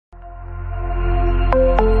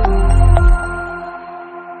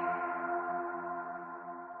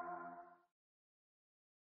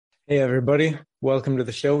Hey, everybody. Welcome to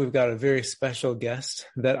the show. We've got a very special guest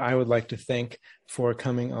that I would like to thank for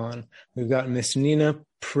coming on. We've got Miss Nina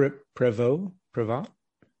Prevost. Prevost,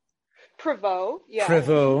 yeah.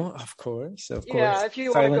 Prevost, of course. Yeah, if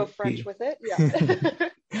you want to go French with it,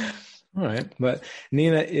 yeah. All right. But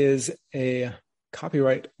Nina is a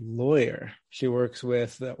copyright lawyer. She works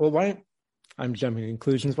with, I'm jumping to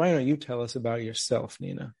conclusions. Why don't you tell us about yourself,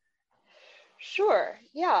 Nina? Sure.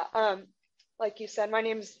 Yeah. Like you said, my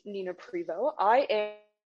name is Nina Prevost. I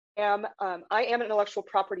am an intellectual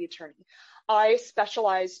property attorney. I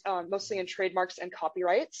specialize mostly in trademarks and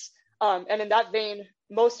copyrights. And in that vein,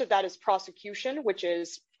 most of that is prosecution, which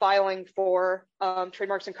is filing for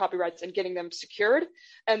trademarks and copyrights and getting them secured.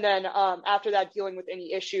 And then after that, dealing with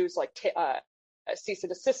any issues like cease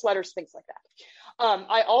and desist letters, things like that.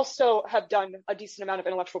 I also have done a decent amount of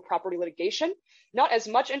intellectual property litigation, not as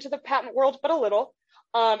much into the patent world, but a little.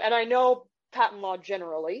 And I know patent law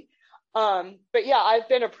generally. But yeah, I've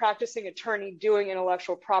been a practicing attorney doing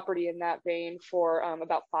intellectual property in that vein for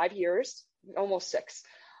about 5 years, almost 6.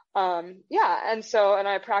 And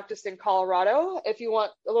I practiced in Colorado. If you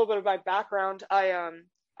want a little bit of my background,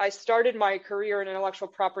 I started my career in intellectual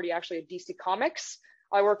property actually at DC Comics.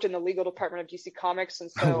 I worked in the legal department of DC Comics,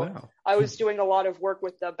 and so I was doing a lot of work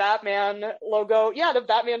with the Batman logo. Yeah, the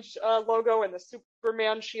Batman logo and the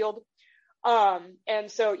Superman shield. And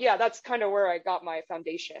so, yeah, that's kind of where I got my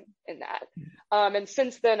foundation in that. And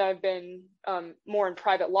since then I've been more in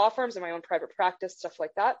private law firms and my own private practice, stuff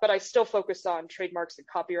like that, but I still focus on trademarks and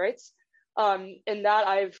copyrights. In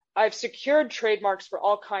that I've secured trademarks for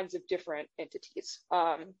all kinds of different entities,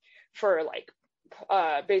 for like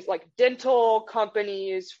dental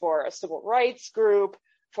companies, for a civil rights group,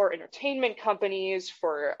 for entertainment companies,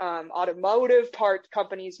 for automotive part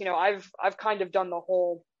companies. You know, I've kind of done the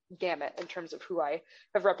whole gamut in terms of who I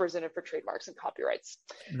have represented for trademarks and copyrights.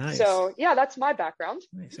 Nice. So yeah, that's my background.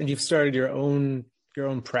 Nice. And you've started your own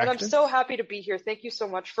practice. And I'm so happy to be here. Thank you so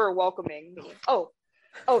much for welcoming me. Oh,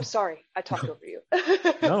 sorry, I talked over you.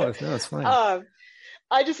 No, it's fine.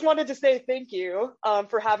 I just wanted to say thank you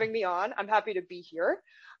for having me on. I'm happy to be here.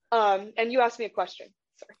 And you asked me a question.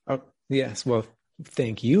 Sorry. Oh, yes. Well,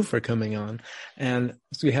 thank you for coming on. And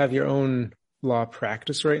so you have your own law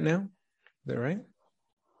practice right now. Is that right?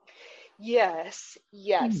 Yes.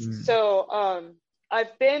 So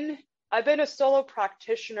I've been a solo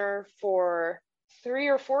practitioner for 3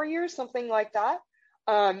 or 4 years, something like that.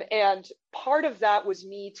 And part of that was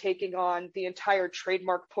me taking on the entire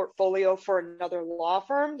trademark portfolio for another law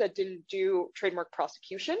firm that didn't do trademark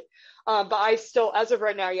prosecution. But I still, as of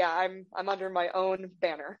right now, yeah, I'm under my own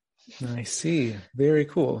banner. I see. Very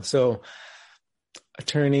cool. So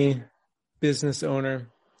attorney, business owner,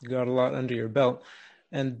 you got a lot under your belt.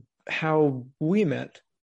 And how we met,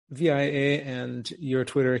 VIA and your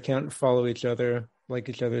Twitter account follow each other, like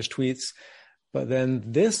each other's tweets. But then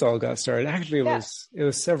this all got started. Actually, it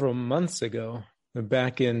was several months ago,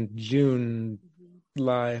 back in June,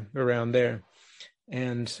 July, around there.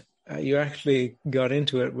 And you actually got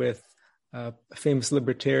into it with a famous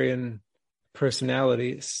libertarian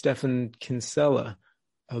personality, Stephan Kinsella,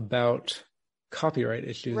 about copyright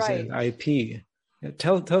issues and IP.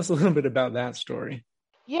 Tell us a little bit about that story.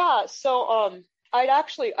 Yeah, so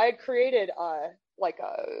I created an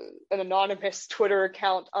anonymous Twitter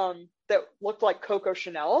account that looked like Coco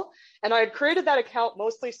Chanel, and I had created that account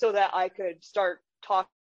mostly so that I could start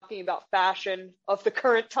talking about fashion of the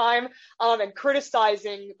current time and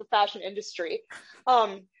criticizing the fashion industry.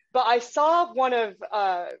 But I saw one of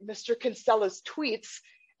Mr. Kinsella's tweets,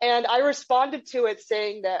 and I responded to it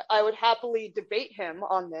saying that I would happily debate him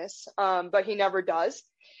on this, but he never does.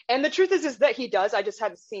 And the truth is that he does. I just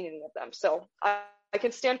haven't seen any of them. So I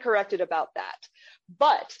can stand corrected about that.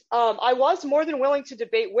 But I was more than willing to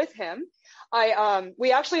debate with him.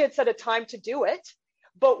 We actually had set a time to do it.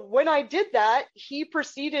 But when I did that, he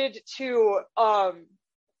proceeded to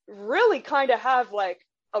really kind of have like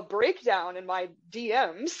a breakdown in my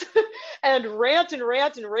DMs and rant and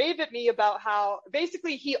rave at me about how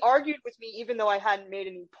basically he argued with me even though I hadn't made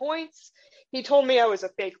any points. He told me I was a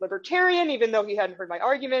fake libertarian even though he hadn't heard my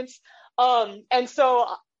arguments. And so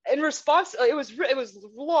in response, it was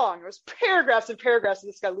long. It was paragraphs and paragraphs of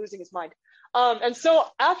this guy losing his mind. And so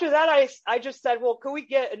after that, I just said, well, could we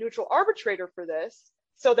get a neutral arbitrator for this?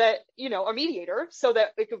 So that, a mediator, so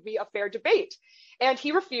that it could be a fair debate. And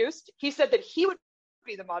he refused. He said that he would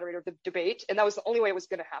be the moderator of the debate, and that was the only way it was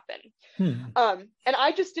going to happen. And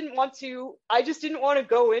I just didn't want to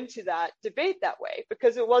go into that debate that way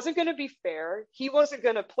because it wasn't going to be fair. He wasn't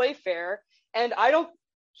going to play fair, and I don't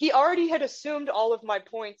he already had assumed all of my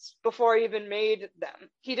points before I even made them.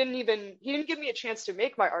 He didn't give me a chance to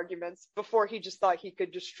make my arguments before he just thought he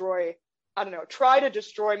could try to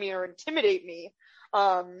destroy me or intimidate me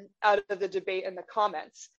out of the debate and the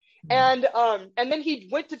comments. And then he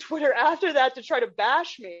went to Twitter after that to try to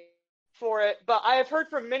bash me for it. But I have heard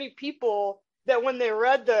from many people that when they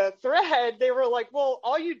read the thread, they were like, well,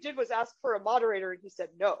 all you did was ask for a moderator, and he said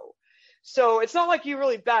no. So it's not like you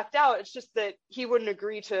really backed out. It's just that he wouldn't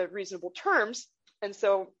agree to reasonable terms. And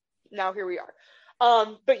so now here we are.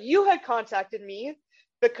 But you had contacted me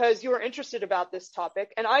because you were interested about this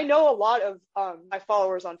topic. And I know a lot of my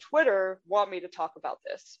followers on Twitter want me to talk about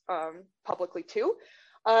this publicly too.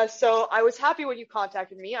 So I was happy when you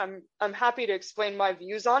contacted me. I'm happy to explain my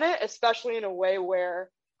views on it, especially in a way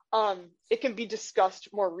where it can be discussed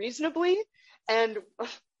more reasonably and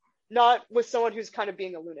not with someone who's kind of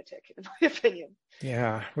being a lunatic, in my opinion.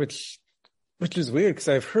 Yeah, which is weird because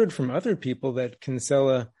I've heard from other people that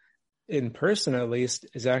Kinsella, in person at least,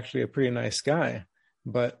 is actually a pretty nice guy.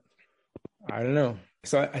 But I don't know.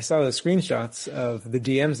 So I saw the screenshots of the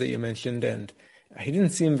DMs that you mentioned, and he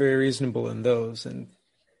didn't seem very reasonable in those. And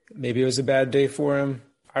maybe it was a bad day for him.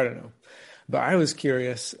 I don't know. But I was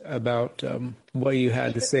curious about what you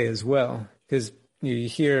had to say as well, because you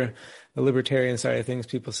hear the libertarian side of things.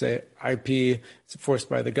 People say IP is forced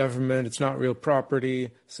by the government. It's not real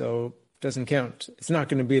property, so it doesn't count. It's not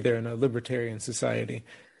going to be there in a libertarian society.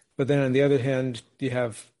 But then on the other hand, you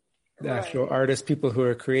have the actual artists, people who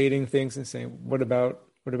are creating things and saying, what about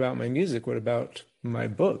my music? What about my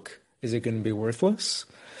book? Is it going to be worthless?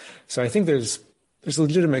 So I think there's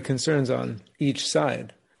legitimate concerns on each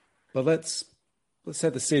side. But let's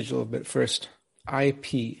set the stage a little bit first.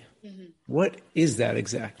 IP. Mm-hmm. What is that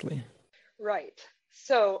exactly? Right.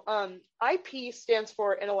 So IP stands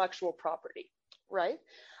for intellectual property, right?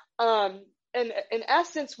 And in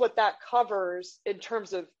essence, what that covers in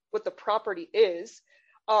terms of what the property is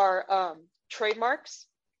are trademarks,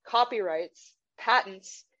 copyrights,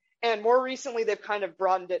 patents, and more recently, they've kind of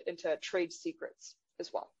broadened it into trade secrets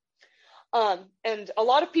as well. And a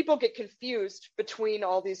lot of people get confused between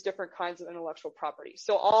all these different kinds of intellectual property.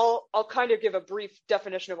 So I'll kind of give a brief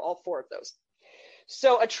definition of all four of those.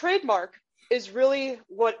 So a trademark is really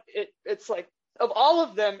what it's like. Of all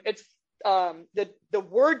of them, it's the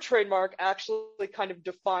word trademark actually kind of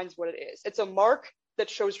defines what it is. It's a mark that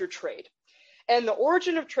shows your trade. And the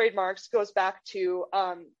origin of trademarks goes back to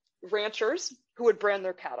ranchers who would brand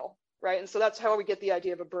their cattle, right? And so that's how we get the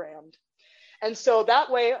idea of a brand. And so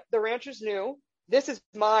that way the ranchers knew this is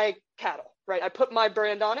my cattle, right? I put my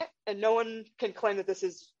brand on it and no one can claim that this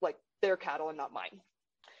is like their cattle and not mine.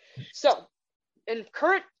 So in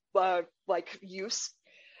current use,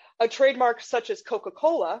 a trademark such as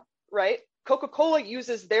Coca-Cola, right? Coca-Cola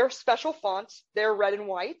uses their special font, their red and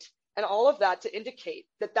white, and all of that to indicate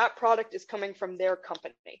that that product is coming from their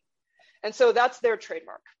company. And so that's their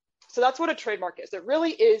trademark. So that's what a trademark is. It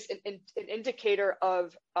really is an indicator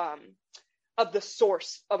of the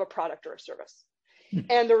source of a product or a service.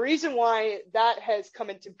 And the reason why that has come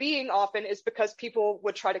into being often is because people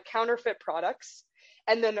would try to counterfeit products,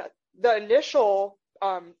 and then the initial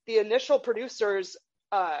producer's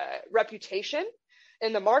reputation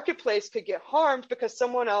in the marketplace could get harmed because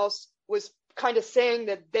someone else was kind of saying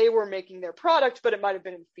that they were making their product, but it might have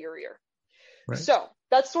been inferior. Right. So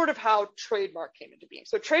that's sort of how trademark came into being.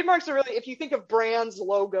 So trademarks are really, if you think of brands,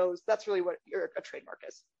 logos, that's really what a trademark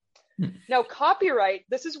is. Now, copyright,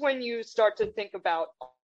 this is when you start to think about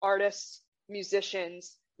artists,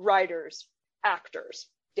 musicians, writers, actors,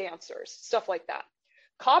 dancers, stuff like that.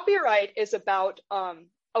 Copyright is about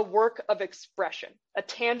a work of expression, a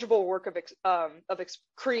tangible work of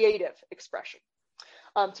creative expression,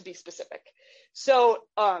 to be specific. So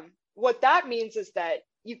what that means is that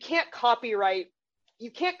you can't copyright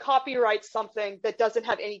something that doesn't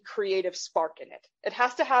have any creative spark in it. It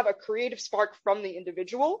has to have a creative spark from the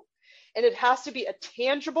individual, and it has to be a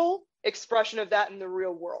tangible expression of that in the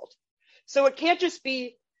real world. So it can't just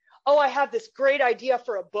be, oh, I have this great idea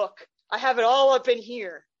for a book. I have it all up in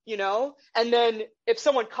here, and then if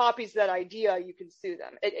someone copies that idea, you can sue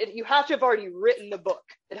them. You have to have already written the book.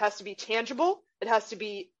 It has to be tangible. It has to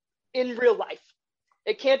be in real life.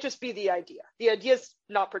 It can't just be the idea. The idea is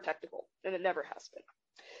not protectable, and it never has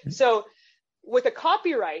been. So with a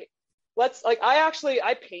copyright,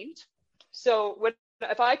 I paint. So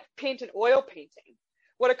if I paint an oil painting,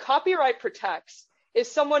 what a copyright protects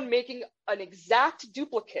is someone making an exact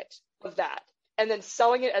duplicate of that and then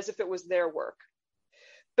selling it as if it was their work.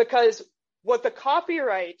 Because what the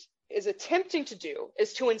copyright is attempting to do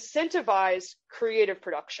is to incentivize creative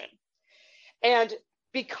production. And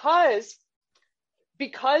because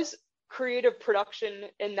because creative production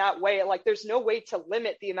in that way, like there's no way to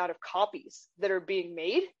limit the amount of copies that are being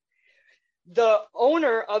made. The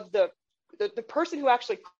owner of the person who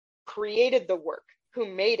actually created the work,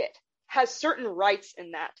 who made it, has certain rights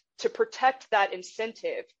in that to protect that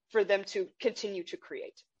incentive for them to continue to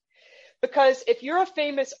create. Because if you're a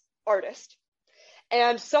famous artist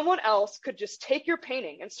and someone else could just take your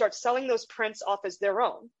painting and start selling those prints off as their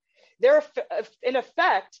own, they're in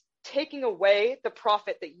effect taking away the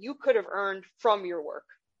profit that you could have earned from your work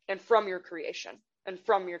and from your creation and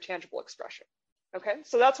from your tangible expression. Okay,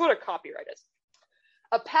 so that's what a copyright is.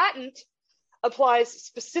 A patent applies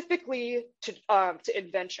specifically to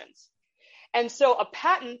inventions. And so a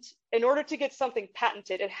patent, in order to get something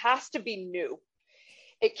patented, it has to be new.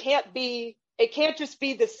 It can't just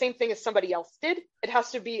be the same thing as somebody else did. It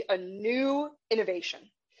has to be a new innovation.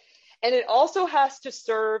 And it also has to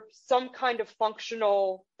serve some kind of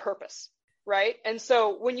functional purpose, right? And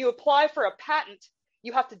so when you apply for a patent,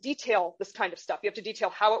 you have to detail this kind of stuff. You have to detail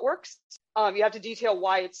how it works. You have to detail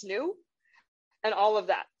why it's new and all of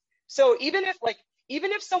that. So even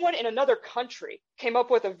if someone in another country came up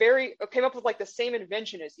with like the same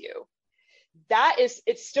invention as you,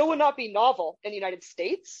 it still would not be novel in the United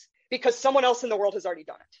States because someone else in the world has already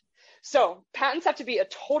done it. So patents have to be a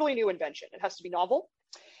totally new invention. It has to be novel.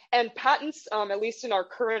 And patents, at least in our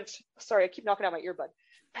current, sorry, I keep knocking out my earbud.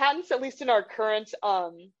 Patents, at least in our current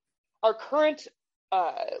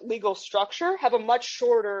legal structure, have a much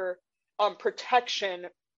shorter protection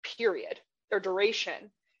period or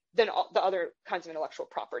duration than the other kinds of intellectual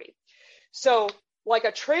property. So like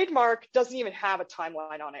a trademark doesn't even have a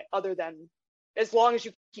timeline on it other than as long as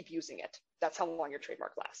you keep using it. That's how long your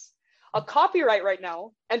trademark lasts. A copyright right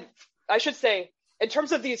now, and I should say, in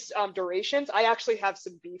terms of these durations, I actually have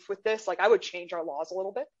some beef with this. Like I would change our laws a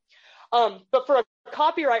little bit. But for a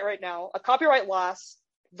copyright right now, a copyright lasts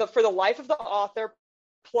for the life of the author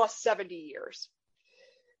plus 70 years.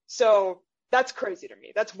 So that's crazy to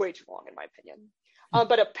me. That's way too long in my opinion.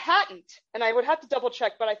 But a patent, and I would have to double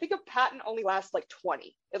check, but I think a patent only lasts like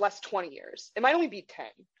 20. It lasts 20 years. It might only be 10.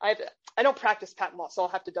 I don't practice patent law, so I'll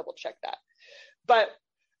have to double check that. But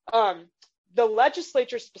the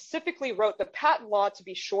legislature specifically wrote the patent law to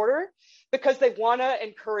be shorter because they want to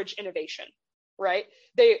encourage innovation, right?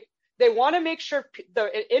 They want to make sure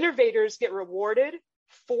the innovators get rewarded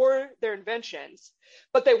for their inventions,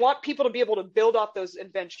 but they want people to be able to build off those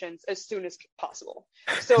inventions as soon as possible.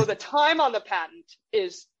 So the time on the patent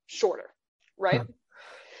is shorter, right?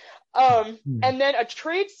 And then a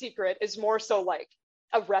trade secret is more so like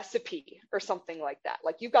a recipe or something like that.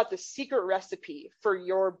 Like you've got the secret recipe for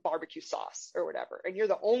your barbecue sauce or whatever, and you're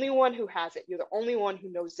the only one who has it. You're the only one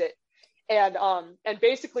who knows it. And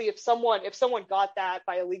basically if someone got that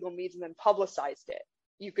by illegal means and then publicized it,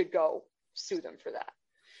 you could go sue them for that.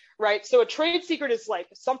 Right? So a trade secret is like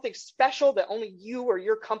something special that only you or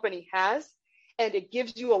your company has, and it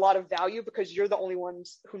gives you a lot of value because you're the only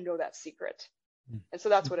ones who know that secret. And so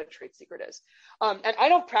that's what a trade secret is. And I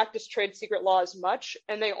don't practice trade secret law as much,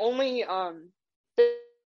 and they only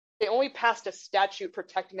passed a statute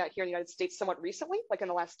protecting that here in the United States somewhat recently, like in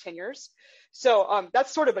the last 10 years. So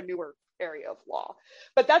that's sort of a newer area of law.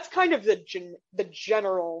 But that's kind of the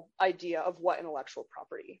general idea of what intellectual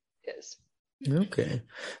property is. Okay,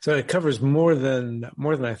 so it covers more than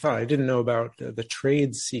I thought. I didn't know about the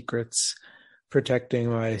trade secrets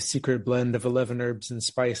protecting my secret blend of 11 herbs and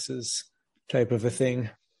spices type of a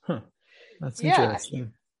thing. Huh, that's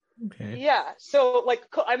interesting. Okay. Yeah, so like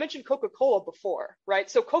I mentioned Coca-Cola before, right?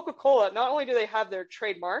 So Coca-Cola, not only do they have their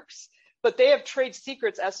trademarks, but they have trade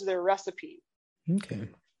secrets as to their recipe. Okay.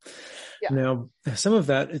 Yeah. Now, some of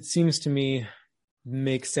that, it seems to me,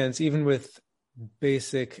 makes sense even with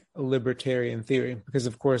basic libertarian theory, because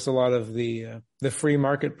of course a lot of the free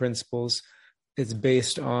market principles, it's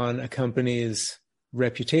based on a company's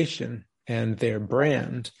reputation and their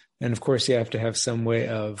brand, and of course you have to have some way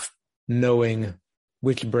of knowing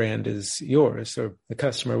which brand is yours, or the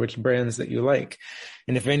customer, which brands that you like.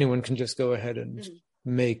 And if anyone can just go ahead and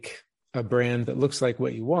make a brand that looks like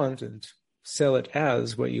what you want and sell it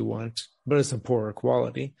as what you want, but it's a poorer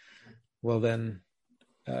quality, well then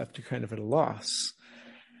you're kind of at a loss.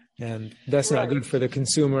 And that's not good for the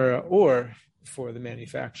consumer or for the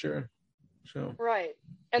manufacturer. So right.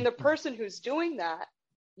 And the person who's doing that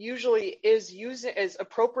usually is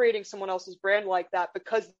appropriating someone else's brand like that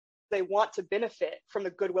because they want to benefit from the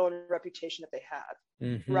goodwill and reputation that they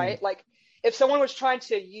have. Right? Like if someone was trying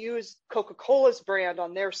to use Coca-Cola's brand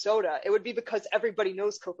on their soda, it would be because everybody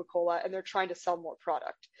knows Coca-Cola and they're trying to sell more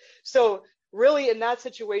product. So really in that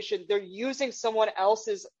situation, they're using someone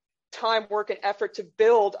else's time, work, and effort to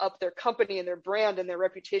build up their company and their brand and their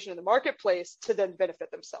reputation in the marketplace to then benefit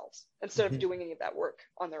themselves instead of doing any of that work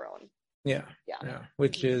on their own. Yeah.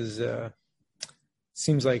 Which is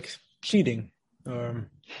seems like cheating,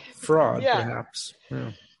 fraud, perhaps.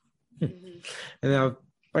 Yeah. And now,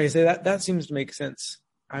 like I say, that seems to make sense.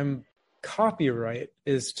 Copyright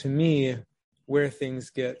is, to me, where things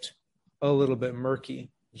get a little bit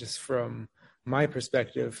murky, just from my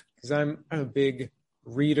perspective, because I'm a big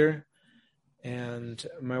reader, and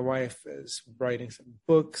my wife is writing some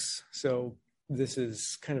books, so this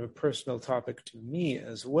is kind of a personal topic to me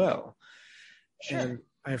as well. Sure. And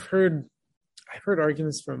I've heard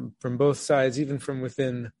arguments from both sides, even from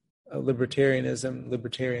within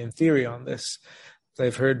libertarian theory on this. So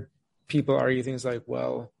I've heard people argue things like,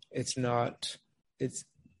 well, it's not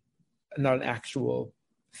an actual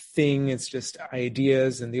thing, it's just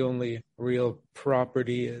ideas, and the only real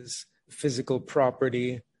property is physical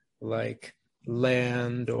property, like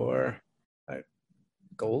land or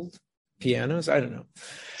gold, pianos, I don't know.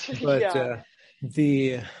 But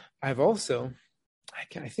I've also, I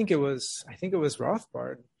think it was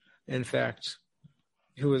Rothbard, in fact,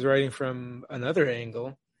 who was writing from another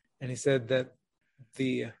angle, and he said that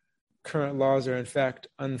the current laws are in fact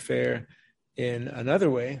unfair in another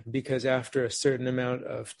way, because after a certain amount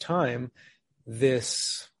of time,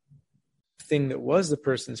 this thing that was the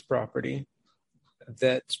person's property,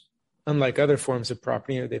 that unlike other forms of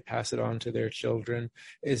property, they pass it on to their children,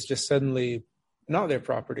 is just suddenly not their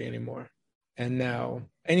property anymore. And now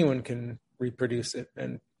anyone can reproduce it.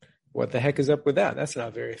 And what the heck is up with that? That's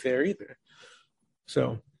not very fair either.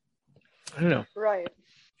 So, I don't know. Right.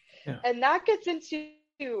 Yeah. And that gets into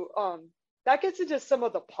some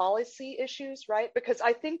of the policy issues, right? Because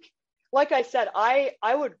I think, like I said, I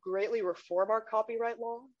would greatly reform our copyright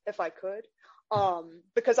law if I could.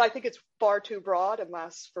 Because I think it's far too broad and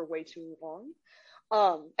lasts for way too long.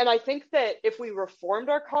 And I think that if we reformed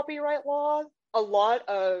our copyright law, a lot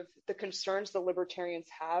of the concerns the libertarians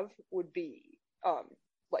have would be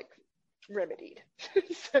remedied,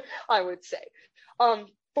 I would say.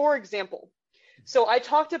 For example, so I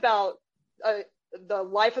talked about the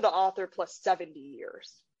life of the author plus 70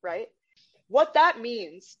 years, right? What that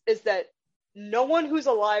means is that no one who's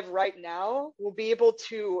alive right now will be able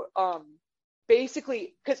to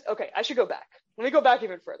basically, I should go back. Let me go back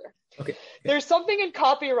even further. Okay. There's something in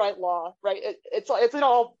copyright law, right? It's in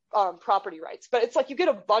all property rights, but it's like you get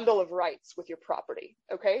a bundle of rights with your property.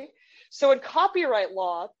 Okay. So in copyright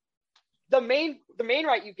law, the main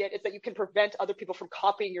right you get is that you can prevent other people from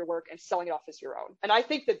copying your work and selling it off as your own. And I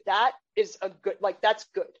think that is a good, that's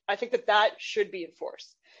good. I think that should be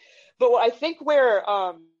enforced. But what I think where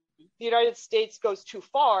the United States goes too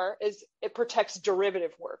far is it protects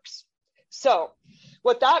derivative works. So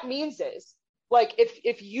what that means is, like,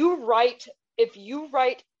 if you write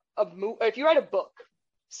a book,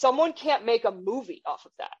 someone can't make a movie off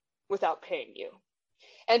of that without paying you.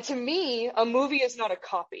 And to me, a movie is not a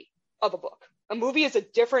copy of a book. A movie is a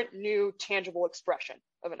different, new, tangible expression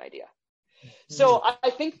of an idea. So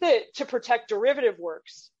I think that to protect derivative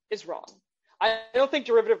works is wrong. I don't think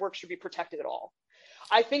derivative works should be protected at all.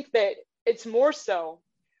 I think that it's more so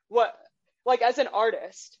as an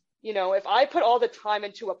artist, if I put all the time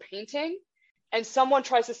into a painting and someone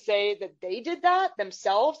tries to say that they did that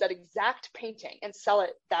themselves, that exact painting, and sell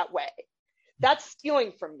it that way, that's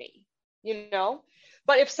stealing from me,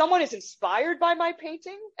 But if someone is inspired by my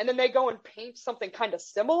painting and then they go and paint something kind of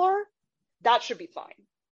similar, that should be fine.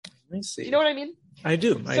 I see. Do you know what I mean? I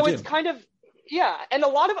do. It's kind of, and a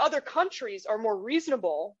lot of other countries are more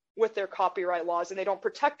reasonable with their copyright laws and they don't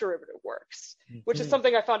protect derivative works, which is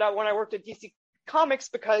something I found out when I worked at DC Comics,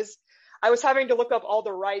 because I was having to look up all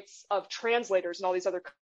the rights of translators in all these other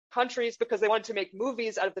countries because they wanted to make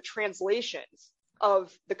movies out of the translations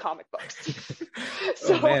of the comic books.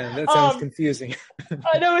 So, oh man, that sounds confusing.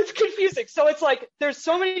 I know, it's confusing. So it's like there's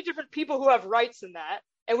so many different people who have rights in that,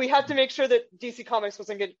 and we have to make sure that DC Comics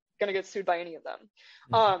wasn't going to get sued by any of them.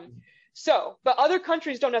 But other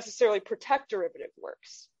countries don't necessarily protect derivative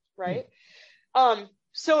works, right?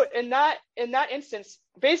 So in that instance,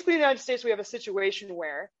 basically in the United States, we have a situation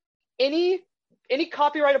where any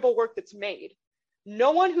copyrightable work that's made,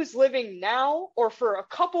 no one who's living now or for a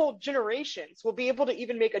couple generations will be able to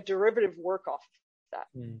even make a derivative work off of that.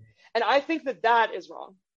 And I think that is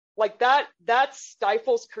wrong. Like that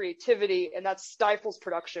stifles creativity and that stifles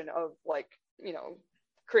production of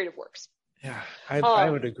creative works. Yeah, I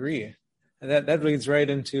would agree. And that leads right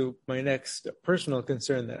into my next personal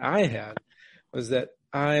concern that I had, was that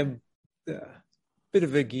I'm a bit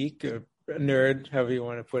of a geek, or a nerd, however you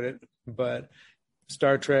want to put it, but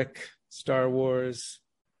Star Trek, Star Wars,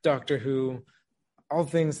 Doctor Who, all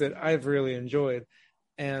things that I've really enjoyed.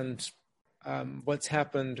 And what's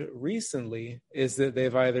happened recently is that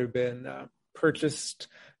they've either been purchased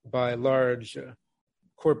by large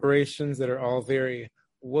corporations that are all very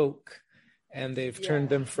woke, and they've turned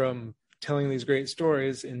them from telling these great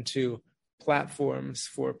stories into platforms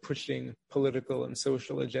for pushing political and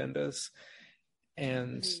social agendas.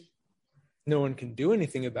 And no one can do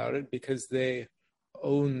anything about it because they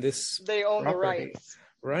own this They own property. the rights.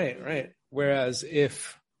 Right. Whereas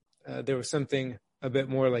if there was something a bit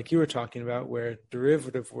more like you were talking about, where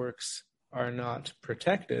derivative works are not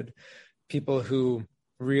protected, people who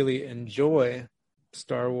really enjoy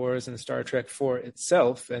Star Wars and Star Trek for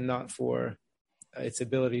itself and not for its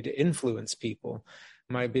ability to influence people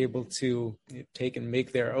might be able to take and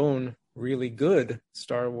make their own really good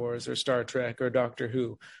Star Wars or Star Trek or Doctor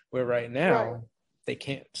Who, where right now they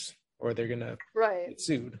can't, or they're gonna get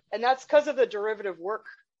sued. And that's because of the derivative work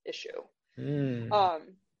issue.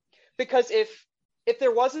 Because if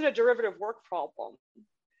there wasn't a derivative work problem,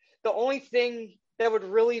 the only thing that would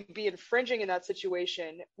really be infringing in that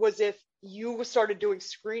situation was if you started doing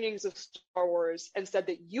screenings of Star Wars and said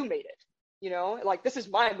that you made it, like, this is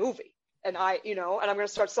my movie, and I'm going to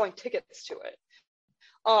start selling tickets to it.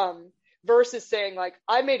 Versus saying, like,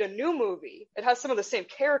 I made a new movie. It has some of the same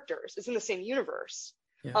characters. It's in the same universe.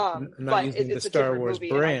 Not but using it's the a Star different Wars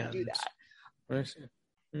movie, brand. and I can do that.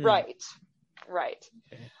 Right.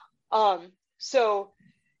 Okay. So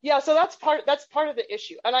that's part of the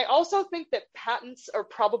issue. And I also think that patents are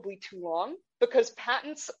probably too long, because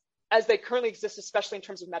patents, as they currently exist, especially in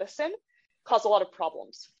terms of medicine, cause a lot of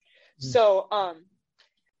problems. So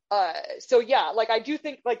like, I do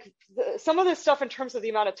think, like, some of this stuff in terms of the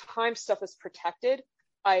amount of time stuff is protected,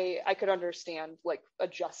 I could understand, like,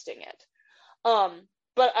 adjusting it.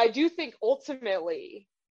 But I do think ultimately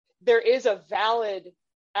there is a valid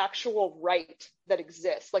actual right that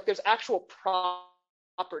exists. Like, there's actual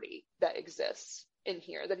property that exists in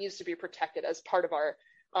here that needs to be protected as part of our,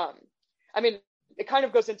 it kind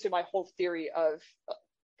of goes into my whole theory of,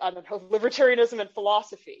 libertarianism and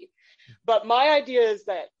philosophy. But my idea is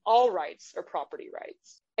that all rights are property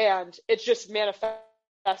rights, and it's just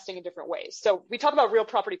manifesting in different ways. So we talk about real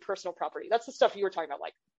property, personal property. That's the stuff you were talking about,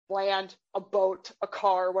 like land, a boat, a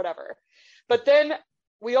car, whatever. But then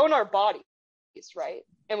we own our bodies, right?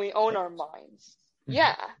 And we own our minds.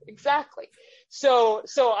 Yeah, exactly. So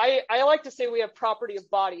I like to say we have property of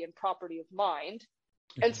body and property of mind.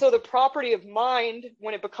 And so the property of mind,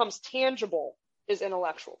 when it becomes tangible, is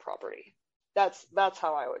intellectual property. That's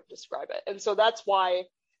how I would describe it. And so that's why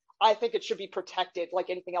I think it should be protected like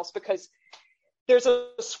anything else, because there's a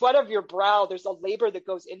sweat of your brow, there's a labor that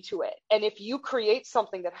goes into it. And if you create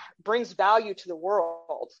something that brings value to the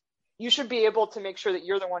world, you should be able to make sure that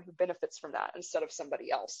you're the one who benefits from that instead of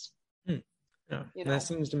somebody else. Yeah, that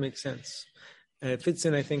seems to make sense. And it fits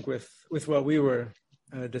in, I think, with what we were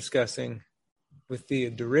discussing with the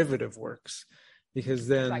derivative works, because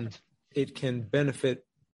then it can benefit,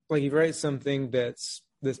 like, you write something that's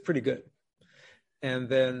pretty good, and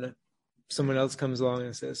then someone else comes along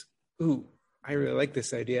and says, ooh, I really like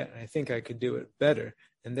this idea, and I think I could do it better.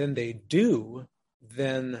 And then they do,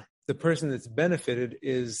 then the person that's benefited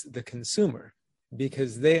is the consumer,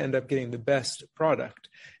 because they end up getting the best product.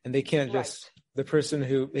 And they can't just,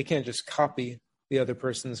 they can't just copy the other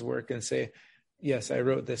person's work and say, yes, I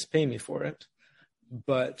wrote this, pay me for it.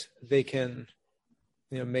 But they can,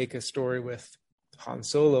 make a story with Han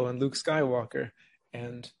Solo and Luke Skywalker,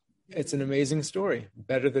 and it's an amazing story,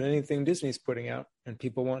 better than anything Disney's putting out, and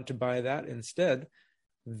people want to buy that instead.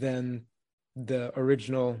 Then the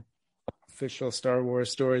original official Star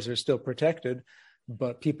Wars stories are still protected,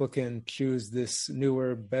 but people can choose this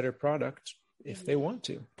newer, better product if they want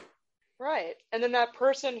to. Right. And then that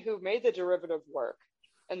person who made the derivative work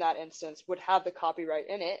in that instance would have the copyright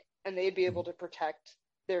in it, and they'd be able to protect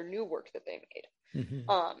their new work that they made.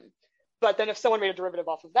 But then if someone made a derivative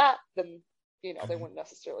off of that, then they wouldn't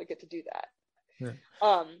necessarily get to do that.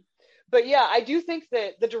 But yeah, I do think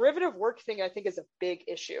that the derivative work thing, I think, is a big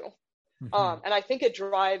issue. And I think it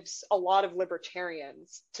drives a lot of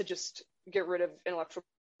libertarians to just get rid of intellectual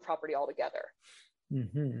property altogether.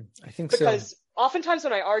 I think because oftentimes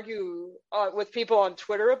when I argue with people on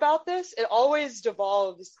Twitter about this, it always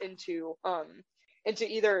devolves into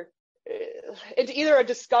either a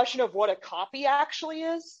discussion of what a copy actually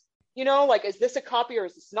is. Like, is this a copy or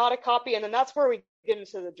is this not a copy? And then that's where we get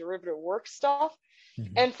into the derivative work stuff.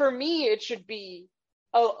 And for me, it should be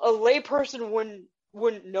a layperson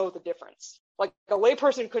wouldn't know the difference. Like, a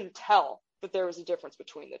layperson couldn't tell that there was a difference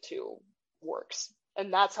between the two works.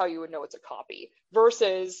 And that's how you would know it's a copy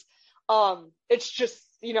versus it's just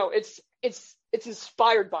it's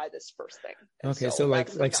inspired by this first thing. And Okay, so so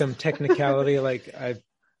that's like some enough. technicality, like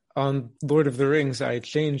on Lord of the Rings, I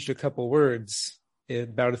changed a couple words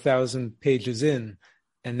about 1,000 pages in,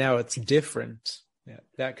 and now it's different. Yeah,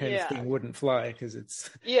 that kind of Yeah. thing wouldn't fly because it's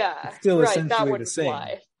Yeah, still right. That essentially the wouldn't same.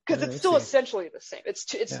 fly because Oh, it's I still see. essentially the same.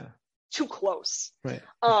 It's Yeah, too close. right.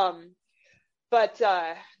 Um, but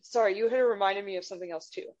sorry, you had reminded me of something else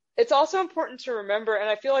too. It's also important to remember, and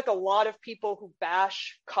I feel like a lot of people who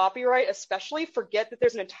bash copyright, especially, forget that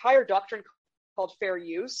there's an entire doctrine called fair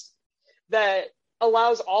use that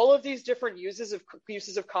allows all of these different uses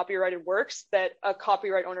of copyrighted works that a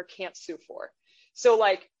copyright owner can't sue for. So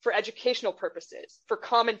like for educational purposes, for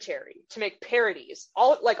commentary, to make parodies,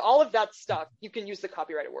 all of that stuff, you can use the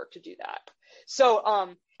copyrighted work to do that. So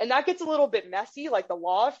and that gets a little bit messy, like the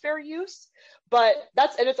law of fair use, but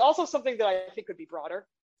it's also something that I think could be broader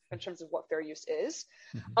in terms of what fair use is.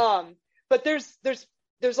 Mm-hmm. But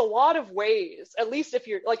there's a lot of ways, at least if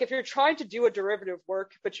you're trying to do a derivative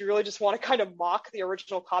work, but you really just want to kind of mock the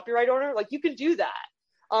original copyright owner, like you can do that.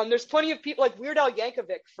 There's plenty of people like Weird Al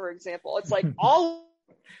Yankovic, for example. It's like all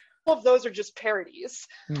of those are just parodies.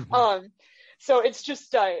 Mm-hmm. So it's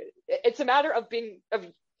just it's a matter of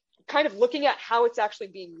kind of looking at how it's actually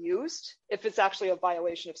being used, if it's actually a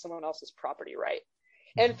violation of someone else's property right.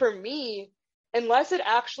 And for me, unless it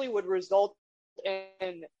actually would result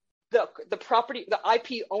in the property, the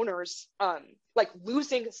IP owners like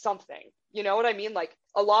losing something, you know what I mean? Like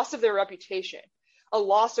a loss of their reputation, a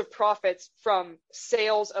loss of profits from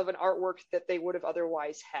sales of an artwork that they would have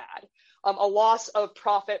otherwise had, a loss of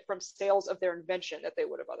profit from sales of their invention that they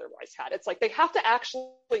would have otherwise had. It's like they have to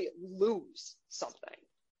actually lose something.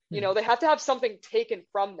 You know, they have to have something taken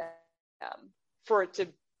from them for it to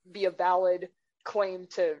be a valid claim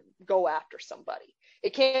to go after somebody.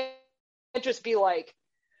 It can't just be like,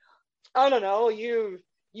 I don't know, you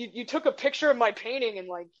took a picture of my painting and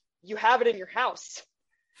like you have it in your house.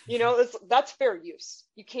 You know, that's fair use.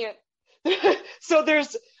 You can't. So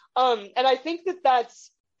there's and I think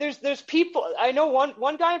there's people. I know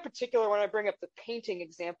one guy in particular, when I bring up the painting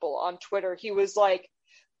example on Twitter, he was like,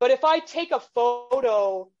 but if I take a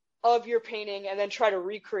photo of your painting and then try to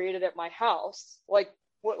recreate it at my house,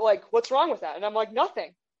 what's wrong with that? And I'm like,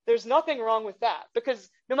 nothing. There's nothing wrong with that, because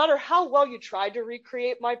no matter how well you tried to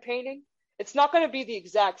recreate my painting, it's not going to be the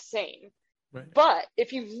exact same. Right. But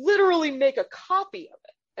if you literally make a copy of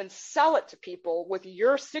it and sell it to people with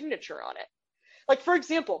your signature on it, like for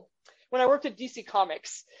example, when I worked at DC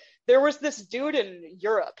Comics, there was this dude in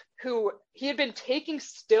Europe who he had been taking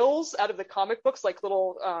stills out of the comic books, like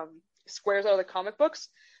little squares out of the comic books,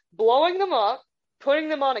 blowing them up, putting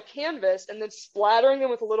them on a canvas, and then splattering them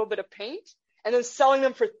with a little bit of paint, and then selling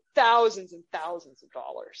them for thousands and thousands of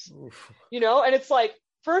dollars. Oof. You know, and it's like,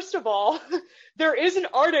 first of all, there is an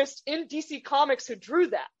artist in DC Comics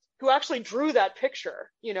who actually drew that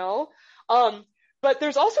picture, you know? But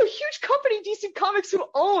there's also a huge company, DC Comics, who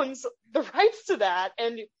owns the rights to that.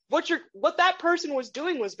 And what that person was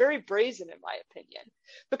doing was very brazen, in my opinion,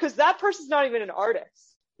 because that person's not even an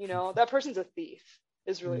artist, you know? That person's a thief,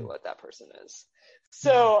 is really what that person is.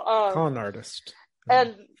 So con artist.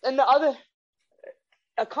 And the other,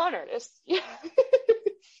 a con artist. Yeah.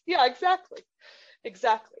 Yeah, exactly.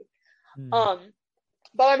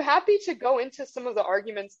 But I'm happy to go into some of the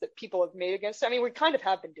arguments that people have made against it. I mean, we kind of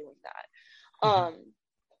have been doing that.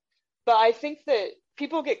 But I think that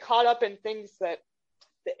people get caught up in things that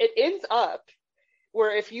it ends up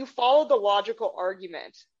where if you follow the logical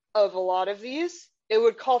argument of a lot of these, it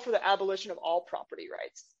would call for the abolition of all property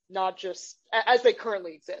rights, not just as they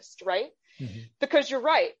currently exist, right? Because you're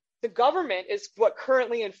right. The government is what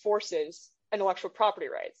currently enforces intellectual property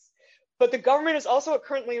rights. But the government is also what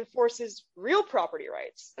currently enforces real property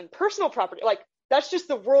rights and personal property. Like, that's just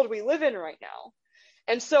the world we live in right now.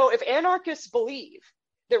 And so if anarchists believe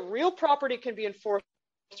that real property can be enforced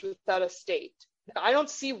without a state, I don't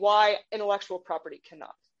see why intellectual property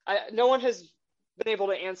cannot. No one has been able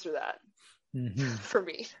to answer that for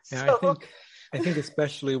me. Yeah, So, I think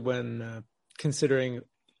especially when considering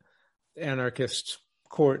anarchist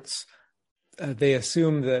courts, they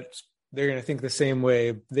assume that they're going to think the same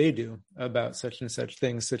way they do about such and such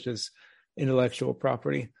things, such as intellectual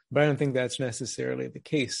property. But I don't think that's necessarily the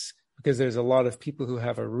case, because there's a lot of people who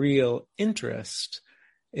have a real interest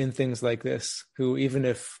in things like this, who, even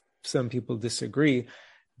if some people disagree,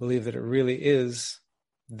 believe that it really is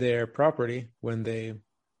their property when they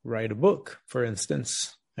write a book, for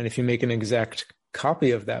instance. And if you make an exact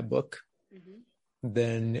copy of that book,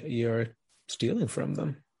 then you're stealing from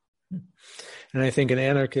them. And I think an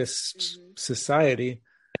anarchist society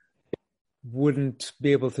wouldn't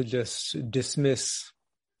be able to just dismiss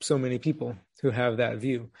so many people who have that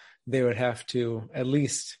view. They would have to at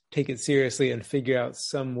least take it seriously and figure out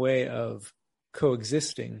some way of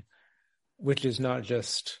coexisting, which is not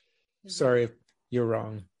just, sorry, you're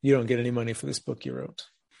wrong. You don't get any money for this book you wrote.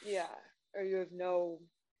 Yeah. Or you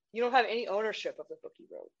don't have any ownership of the book you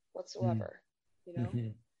wrote whatsoever, Mm-hmm.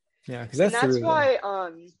 Yeah, because that's and that's the why,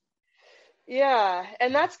 yeah,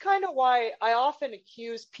 and that's kind of why I often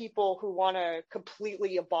accuse people who want to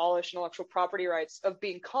completely abolish intellectual property rights of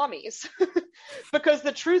being commies. Because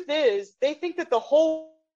the truth is, they think that the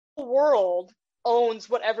whole world owns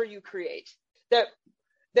whatever you create. That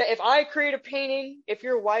if I create a painting, if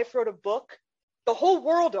your wife wrote a book, the whole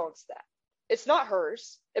world owns that. It's not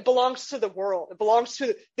hers. It belongs to the world. It belongs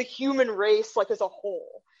to the human race, like as a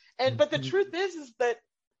whole. But the truth is that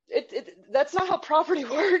that's not how property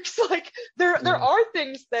works. Like there are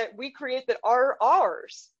things that we create that are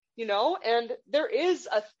ours, and there is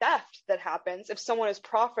a theft that happens if someone is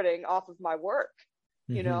profiting off of my work,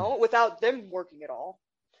 without them working at all.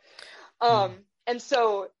 And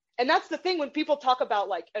that's the thing when people talk about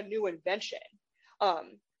like a new invention,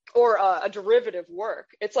 or a derivative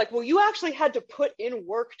work, it's like, well, you actually had to put in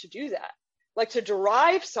work to do that. Like to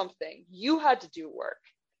derive something, you had to do work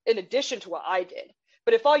in addition to what I did.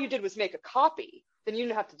 But if all you did was make a copy, then you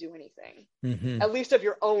didn't have to do anything, at least of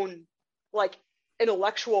your own, like,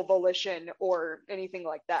 intellectual volition or anything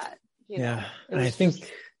like that. And I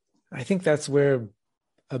think that's where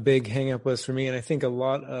a big hang up was for me. And I think a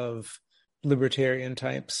lot of libertarian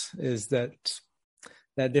types is that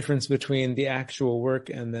difference between the actual work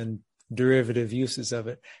and then derivative uses of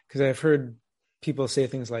it. Because I've heard people say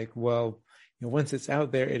things like, well, once it's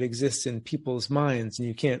out there, it exists in people's minds and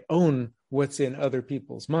you can't own what's in other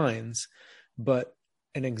people's minds. But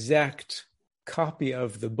an exact copy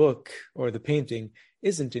of the book or the painting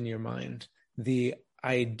isn't in your mind. The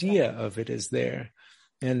idea of it is there.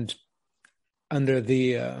 And under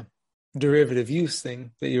the derivative use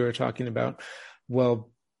thing that you were talking about,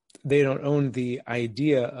 well, they don't own the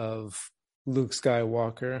idea of Luke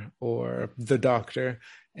Skywalker or the Doctor,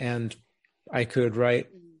 and I could write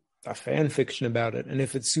a fan fiction about it. And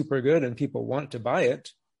if it's super good and people want to buy it,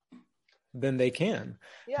 then they can.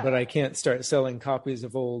 Yeah. But I can't start selling copies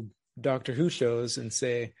of old Doctor Who shows and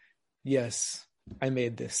say, yes, I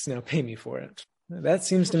made this, now pay me for it. That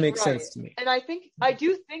seems to make sense to me. And I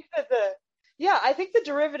do think that I think the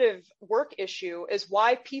derivative work issue is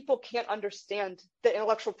why people can't understand that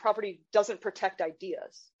intellectual property doesn't protect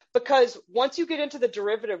ideas. Because once you get into the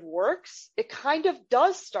derivative works, it kind of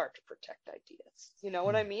does start to protect ideas. You know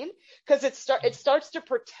what I mean? Because it starts to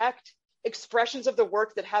protect expressions of the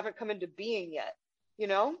work that haven't come into being yet,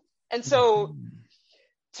 And so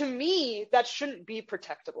to me, that shouldn't be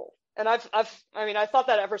protectable. And I thought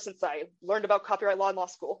that ever since I learned about copyright law in law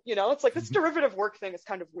school. It's like this derivative work thing is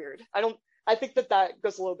kind of weird. I think that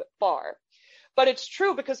goes a little bit far. But it's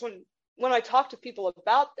true, because when I talk to people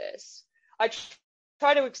about this, I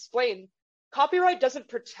try to explain copyright doesn't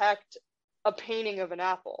protect a painting of an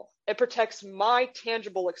apple. It protects my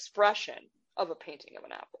tangible expression of a painting of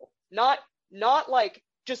an apple. Not like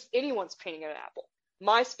just anyone's painting an apple.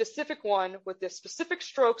 My specific one with the specific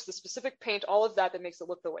strokes, the specific paint, all of that makes it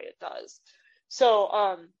look the way it does.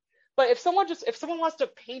 So, but if someone wants to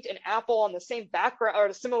paint an apple on the same background or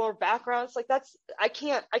a similar background, it's like I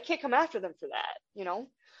can't come after them for that,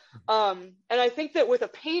 And I think that with a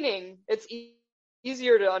painting, it's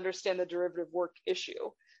easier to understand the derivative work issue,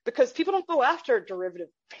 because people don't go after derivative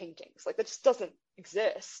paintings. Like that just doesn't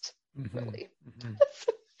exist, really.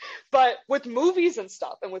 But with movies and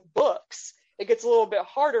stuff and with books, it gets a little bit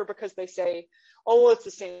harder, because they say, oh, well, it's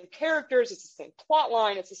the same characters, it's the same plot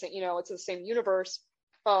line, it's the same, it's the same universe.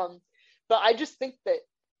 But I just think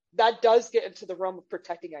that does get into the realm of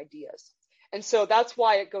protecting ideas. And so that's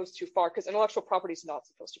why it goes too far, because intellectual property is not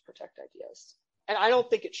supposed to protect ideas. And I don't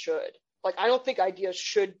think it should. Like, I don't think ideas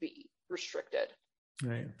should be restricted.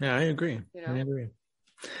 Right. Yeah, I agree. I agree.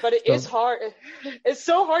 But it is hard. It's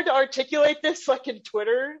so hard to articulate this, like in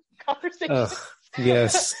Twitter conversations.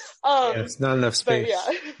 Yes. Yes, not enough space.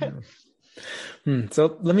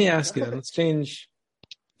 So let me ask you, let's change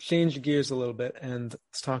gears a little bit, and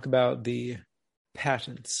let's talk about the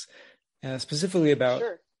patents, specifically about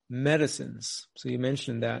medicines. So you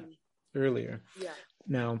mentioned that earlier. Yeah.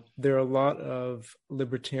 Now, there are a lot of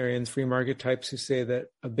libertarians, free market types, who say that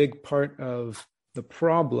a big part of the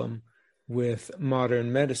problem with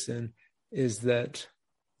modern medicine is that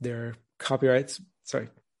there are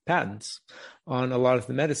patents on a lot of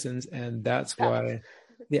the medicines, and that's why,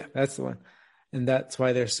 that's the one. And that's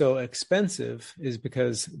why they're so expensive, is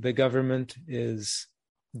because the government is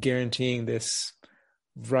guaranteeing this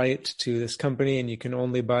right to this company and you can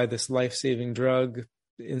only buy this life-saving drug,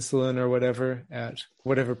 insulin or whatever, at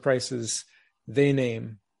whatever prices they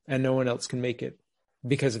name, and no one else can make it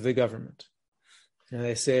because of the government. And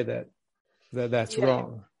they say that's Yeah.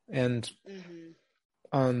 wrong. And Mm-hmm.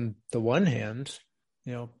 on the one hand,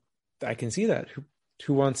 I can see that.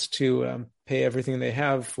 Who wants to pay everything they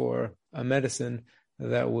have for a medicine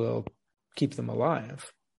that will keep them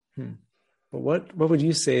alive? But what would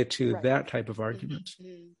you say to Right. that type of argument?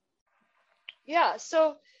 Mm-hmm. Yeah.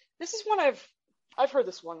 So this is one I've heard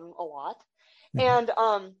this one a lot, Mm-hmm.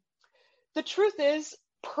 and the truth is,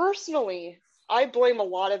 personally, I blame a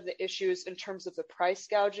lot of the issues in terms of the price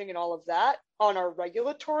gouging and all of that on our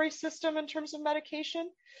regulatory system in terms of medication,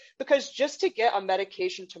 because just to get a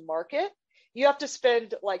medication to market, you have to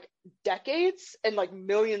spend like decades and like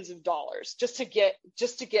millions of dollars just to get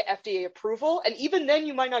FDA approval, and even then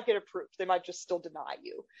you might not get approved. They might just still deny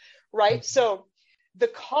you, right? So the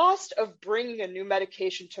cost of bringing a new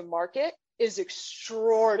medication to market is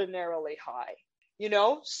extraordinarily high,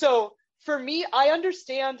 So for me, I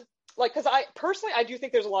understand, like, because I do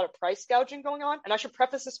think there's a lot of price gouging going on, and I should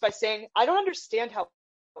preface this by saying I don't understand how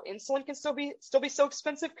insulin can still be so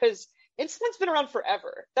expensive, because insulin's been around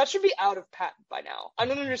forever. That should be out of patent by now. I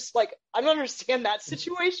don't understand that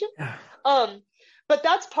situation. But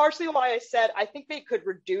that's partially why I said I think they could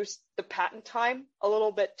reduce the patent time a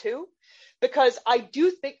little bit too, because I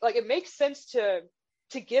do think like it makes sense to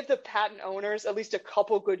give the patent owners at least a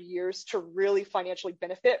couple good years to really financially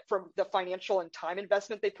benefit from the financial and time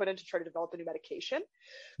investment they put in to try to develop a new medication.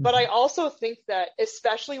 Mm-hmm. But I also think that,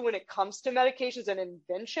 especially when it comes to medications and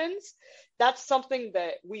inventions, that's something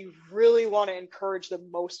that we really want to encourage the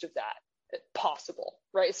most of that possible,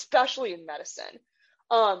 right? Especially in medicine.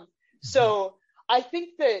 So I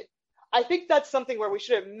think that's something where we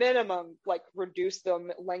should at minimum like reduce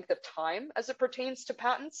the length of time as it pertains to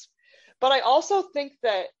patents. But I also think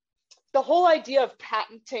that the whole idea of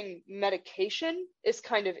patenting medication is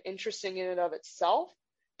kind of interesting in and of itself,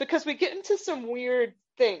 because we get into some weird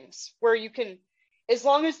things where you can, as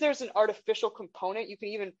long as there's an artificial component, you can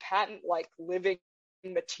even patent like living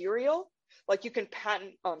material, like you can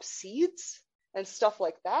patent seeds and stuff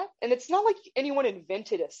like that. And it's not like anyone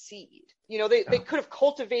invented a seed. They could have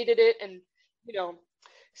cultivated it and,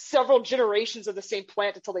 several generations of the same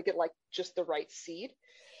plant until they get like just the right seed.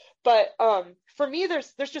 But for me,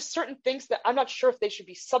 there's just certain things that I'm not sure if they should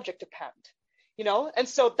be subject to patent, And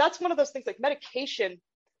so that's one of those things, like medication,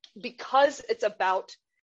 because it's about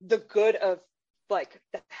the good of like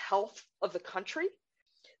the health of the country,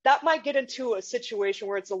 that might get into a situation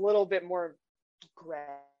where it's a little bit more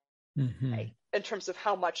gray in terms of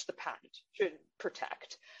how much the patent should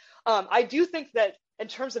protect. I do think that in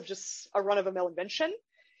terms of just a run-of-the-mill invention,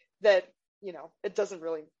 that it doesn't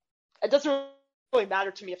really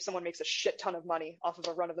matter to me if someone makes a shit ton of money off of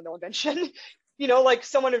a run-of-the-mill invention. Like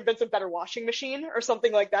someone invents a better washing machine or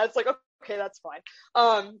something like that. It's like, okay, that's fine.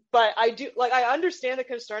 But I understand the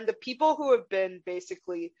concern. The people who have been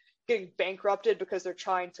basically getting bankrupted because they're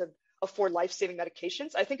trying to afford life-saving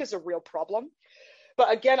medications, I think is a real problem.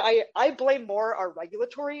 But again, I blame more our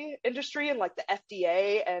regulatory industry and like the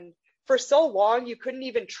FDA. And for so long, you couldn't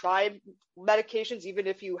even try medications, even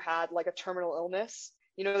if you had like a terminal illness.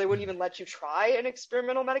 They wouldn't even let you try an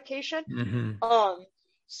experimental medication.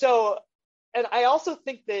 So, and I also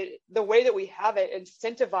think that the way that we have it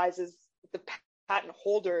incentivizes the patent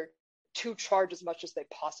holder to charge as much as they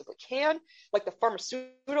possibly can. Like the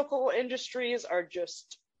pharmaceutical industries are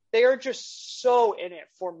just so in it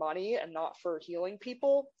for money and not for healing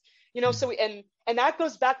people. So and that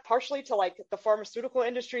goes back partially to like the pharmaceutical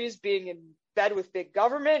industries being in bed with big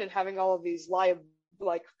government and having all of these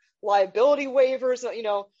liability waivers,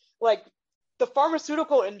 like the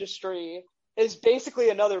pharmaceutical industry is basically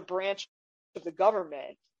another branch of the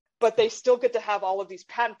government, but they still get to have all of these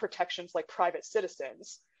patent protections like private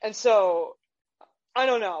citizens. And so I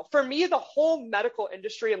don't know, for me, the whole medical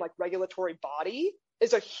industry and like regulatory body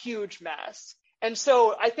is a huge mess. And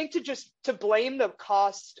so I think to blame the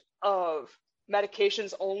cost of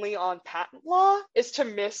medications only on patent law is to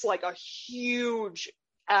miss like a huge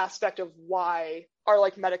aspect of why our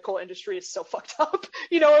like medical industry is so fucked up,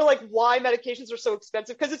 or like why medications are so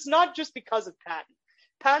expensive, because it's not just because of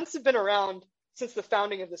patents have been around since the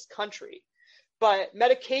founding of this country, but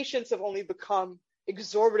medications have only become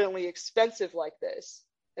exorbitantly expensive like this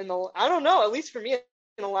I don't know, at least for me, in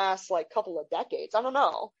the last like couple of decades. I don't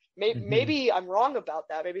know, maybe I'm wrong about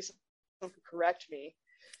that, maybe someone could correct me,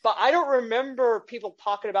 but I don't remember people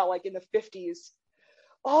talking about like in the 50s,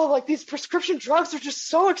 oh, like these prescription drugs are just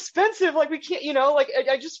so expensive, like we can't, like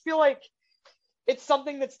I just feel like it's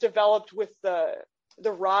something that's developed with the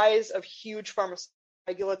the rise of huge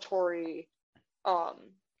regulatory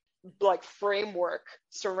like framework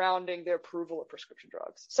surrounding the approval of prescription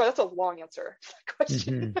drugs. So that's a long answer to that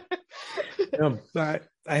question. No, but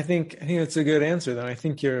I think it's a good answer, though. I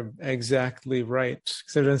think you're exactly right.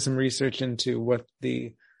 Because I've done some research into what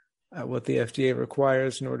the FDA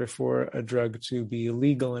requires in order for a drug to be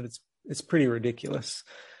legal, and it's pretty ridiculous.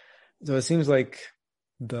 So it seems like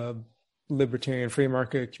the libertarian free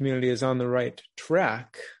market community is on the right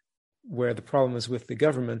track, where the problem is with the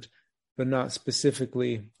government, but not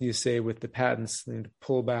specifically, you say, with the patents. They need to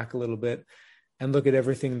pull back a little bit and look at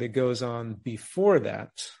everything that goes on before that,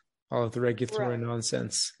 all of the regulatory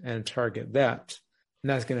nonsense, and target that. And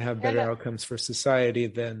that's going to have better outcomes for society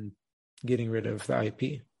than getting rid of the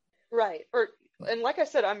IP. Right. And like I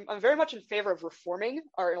said, I'm very much in favor of reforming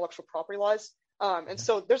our intellectual property laws. And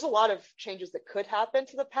so there's a lot of changes that could happen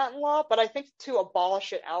to the patent law, but I think to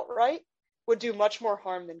abolish it outright would do much more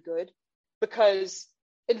harm than good, because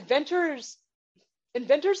inventors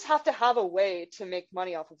have to have a way to make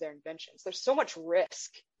money off of their inventions. There's so much risk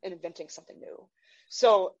in inventing something new.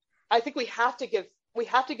 So I think we have to give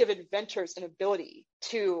inventors an ability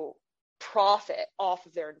to profit off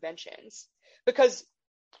of their inventions,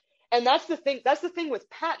 and that's the thing with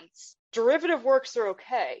patents. Derivative works are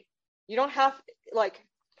okay. You don't have, like,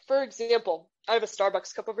 for example, I have a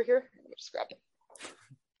Starbucks cup over here. Let me just grab it.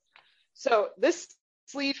 So this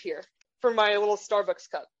sleeve here for my little Starbucks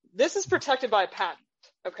cup, this is protected by a patent.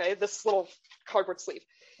 Okay, this little cardboard sleeve.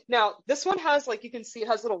 Now, this one has, like, you can see it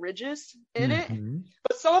has little ridges in it,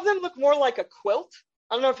 but some of them look more like a quilt.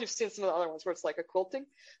 I don't know if you've seen some of the other ones where it's like a quilting,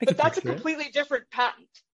 but that's a completely different patent.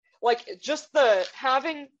 Like, just the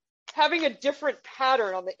having a different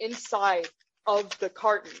pattern on the inside of the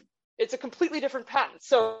carton, it's a completely different patent.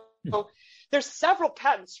 So there's several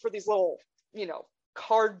patents for these little,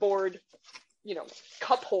 cardboard,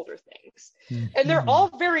 cup holder things. And they're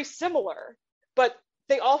all very similar, but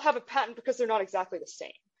they all have a patent because they're not exactly the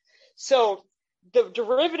same. So the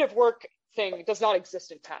derivative work thing does not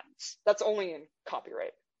exist in patents. That's only in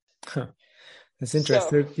copyright. Huh. That's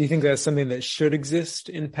interesting. So, do you think that's something that should exist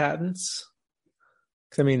in patents?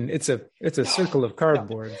 I mean, it's a circle of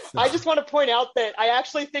cardboard. So. I just want to point out that I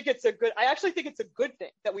actually think it's a good thing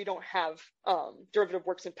that we don't have derivative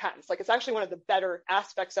works in patents. Like, it's actually one of the better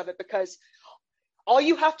aspects of it, because all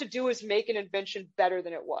you have to do is make an invention better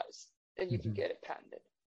than it was, and you can get it patented.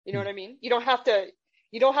 You know what I mean? You don't have to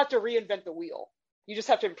reinvent the wheel. You just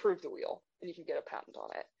have to improve the wheel, and you can get a patent on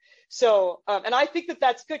it. So, and I think that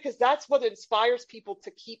that's good, because that's what inspires people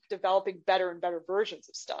to keep developing better and better versions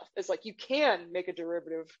of stuff. It's like, you can make a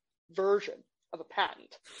derivative version of a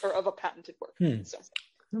patent or of a patented work. So.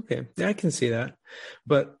 Okay, I can see that.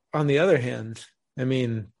 But on the other hand, I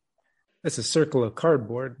mean, it's a circle of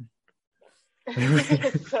cardboard.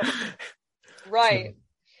 Right.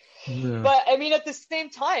 So, yeah. But I mean, at the same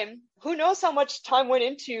time, who knows how much time went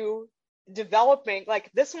into developing, like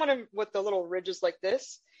this one with the little ridges like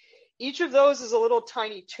this. Each of those is a little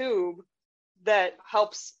tiny tube that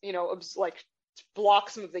helps, like, block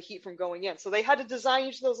some of the heat from going in. So they had to design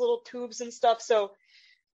each of those little tubes and stuff. So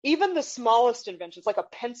even the smallest inventions, like a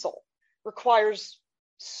pencil, requires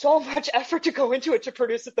so much effort to go into it to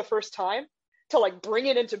produce it the first time, to like bring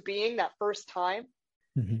it into being that first time.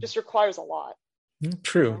 Just requires a lot.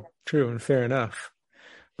 True, and fair enough.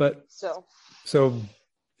 But so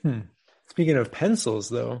speaking of pencils,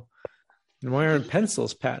 though, and why aren't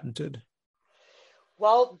pencils patented?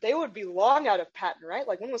 Well, they would be long out of patent, right?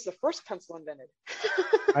 Like, when was the first pencil invented?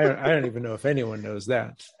 I don't even know if anyone knows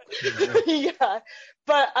that. Yeah,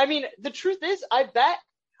 but I mean, the truth is, I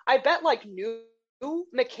bet like new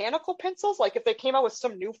mechanical pencils, like if they came out with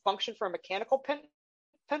some new function for a mechanical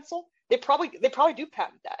pencil, they probably do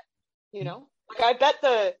patent that. Like, I bet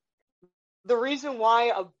the reason why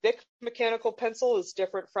a Bic mechanical pencil is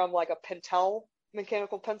different from like a Pentel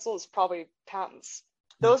mechanical pencil is probably patents.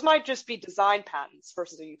 Those might just be design patents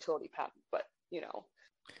versus a utility patent, but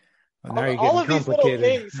all of these little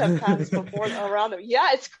things have patents before around them. Yeah,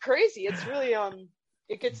 it's crazy. It's really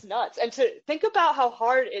it gets nuts. And to think about how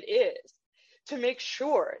hard it is to make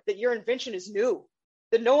sure that your invention is new,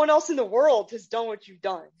 that no one else in the world has done what you've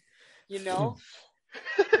done. So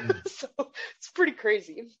it's pretty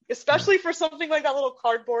crazy, especially for something like that little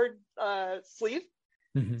cardboard sleeve.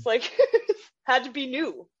 It's like had to be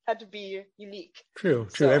new, had to be unique. True.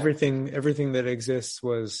 So, everything that exists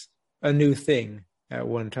was a new thing at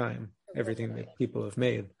one time. Everything that people have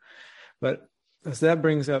made. But so that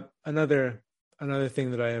brings up another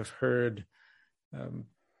thing that I have heard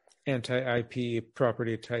anti-IP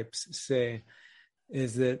property types say,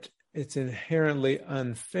 is that it's inherently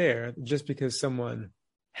unfair just because someone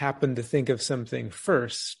happened to think of something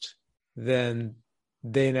first, then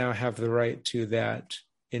they now have the right to that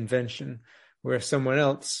invention. Whereas someone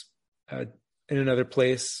else in another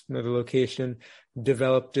place, another location,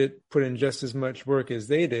 developed it, put in just as much work as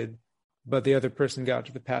they did, but the other person got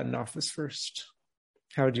to the patent office first.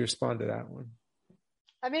 How would you respond to that one?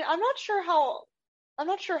 I mean, I'm not sure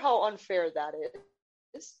how unfair that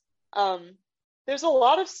is. There's a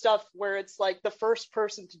lot of stuff where it's like the first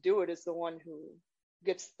person to do it is the one who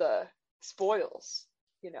gets the spoils,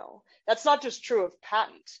 you know. That's not just true of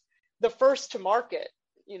patent. The first to market,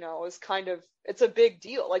 you know, is kind of, it's a big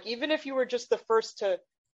deal. Like even if you're just the first to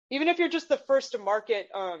market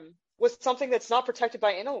with something that's not protected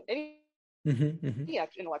by any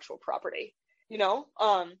intellectual property, you know.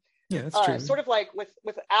 Yeah, that's true. Sort of like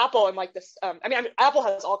with Apple and like this. I mean, Apple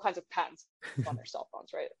has all kinds of patents on their cell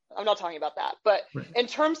phones, right? I'm not talking about that, but right. In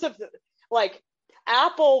terms of like,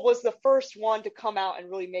 Apple was the first one to come out and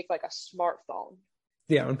really make like a smartphone.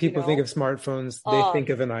 Yeah, when people think of smartphones, they think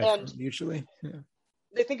of an iPhone usually. Yeah.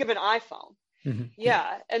 They think of an iPhone. Mm-hmm.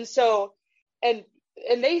 Yeah, and so and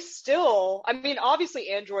they still, I mean, obviously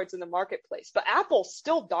Android's in the marketplace, but Apple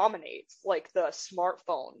still dominates like the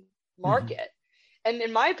smartphone market. Mm-hmm. And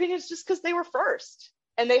in my opinion, it's just because they were first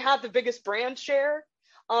and they have the biggest brand share.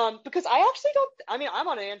 Because I'm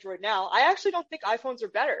on Android now. I actually don't think iPhones are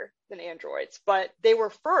better than Androids, but they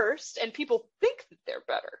were first and people think that they're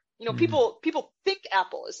better. You know, people think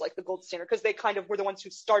Apple is like the gold standard because they kind of were the ones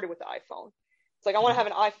who started with the iPhone. It's like, I want to have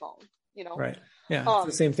an iPhone, you know? Right. Yeah. It's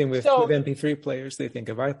the same thing with MP3 players. They think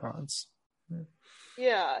of iPods.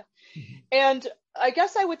 Yeah. And I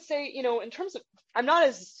guess I would say, you know, in terms of, I'm not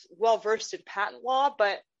as well versed in patent law,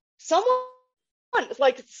 but someone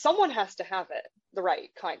has to have it, the right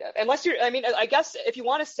kind of, unless you're, I mean, I guess if you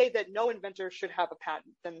want to say that no inventor should have a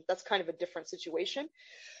patent, then that's kind of a different situation.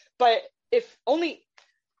 But if only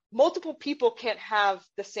multiple people can't have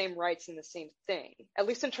the same rights in the same thing, at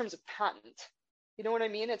least in terms of patent, you know what I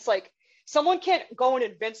mean? It's like, someone can't go and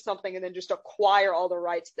invent something and then just acquire all the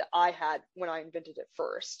rights that I had when I invented it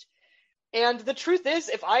first. And the truth is,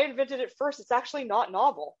 if I invented it first, it's actually not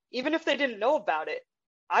novel. Even if they didn't know about it,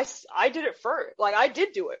 I did it first. Like, I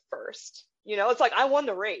did do it first. You know, it's like I won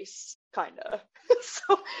the race, kind of.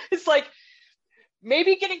 So it's like,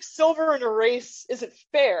 maybe getting silver in a race isn't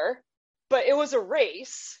fair, but it was a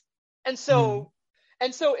race. And so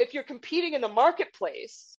if you're competing in the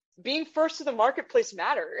marketplace, being first to the marketplace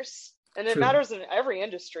matters. And it matters in every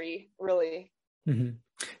industry, really. Mm-hmm.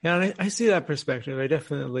 Yeah, and I see that perspective. I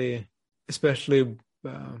definitely, especially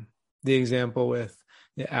the example with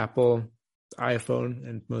the Apple iPhone,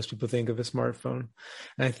 and most people think of a smartphone.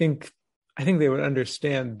 And I think they would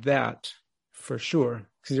understand that for sure.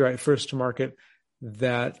 Because you're right, first to market,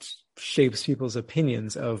 that shapes people's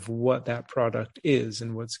opinions of what that product is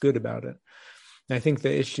and what's good about it. And I think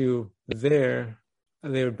the issue there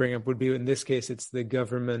they would bring up would be, in this case, it's the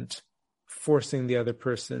government forcing the other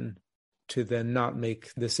person to then not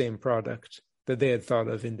make the same product that they had thought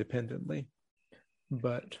of independently.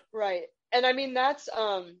 But right. And I mean, that's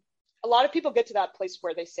a lot of people get to that place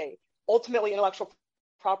where they say ultimately intellectual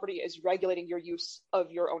property is regulating your use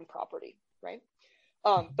of your own property, right?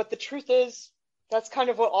 But the truth is, that's kind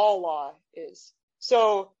of what all law is.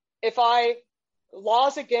 So if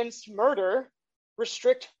laws against murder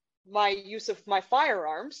restrict my use of my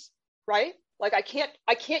firearms, right? Like I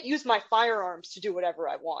can't use my firearms to do whatever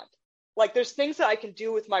I want. Like there's things that I can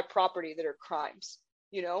do with my property that are crimes,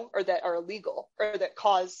 you know, or that are illegal, or that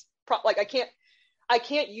cause like I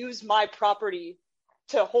can't use my property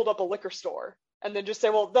to hold up a liquor store and then just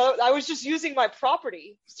say, well, I was just using my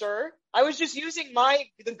property, sir. I was just using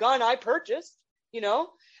the gun I purchased, you know.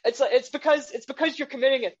 It's because you're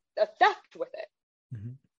committing a theft with it,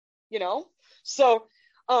 you know. So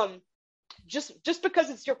just because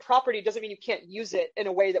it's your property doesn't mean you can't use it in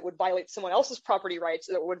a way that would violate someone else's property rights,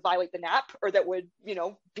 that would violate the NAP, or that would, you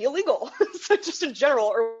know, be illegal. So just in general,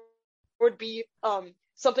 or would be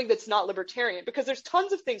something that's not libertarian, because there's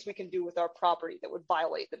tons of things we can do with our property that would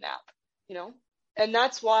violate the NAP, you know. And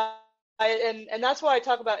that's why that's why I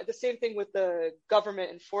talk about the same thing with the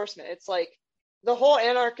government enforcement. It's like the whole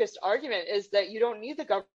anarchist argument is that you don't need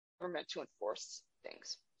the government to enforce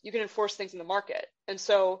things. You can enforce things in the market. And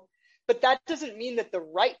so, but that doesn't mean that the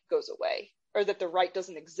right goes away or that the right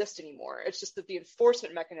doesn't exist anymore. It's just that the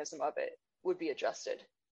enforcement mechanism of it would be adjusted.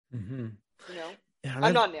 Mm-hmm. You know, yeah,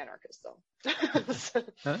 I'm not an anarchist though.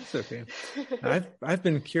 That's okay. I've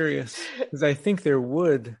been curious because I think there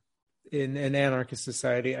would, in an anarchist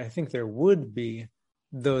society, I think there would be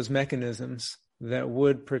those mechanisms that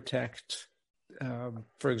would protect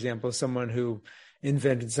for example, someone who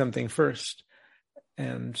invented something first,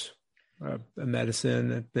 and a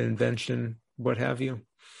medicine, an invention, what have you.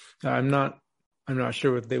 I'm not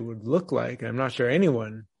sure what they would look like. I'm not sure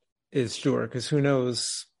anyone is sure, because who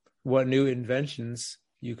knows what new inventions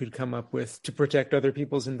you could come up with to protect other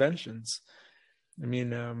people's inventions. I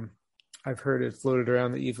mean, I've heard it floated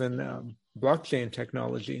around that even blockchain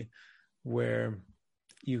technology, where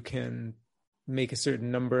you can make a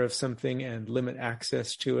certain number of something and limit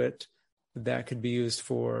access to it, that could be used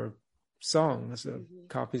for songs,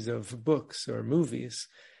 copies of books or movies.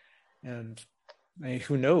 And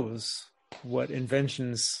who knows what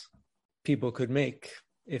inventions people could make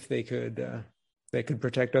if they could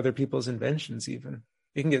protect other people's inventions. Even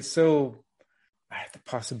it can get so, the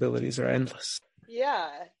possibilities are endless. Yeah,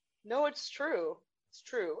 no, it's true. It's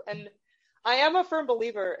true. And I am a firm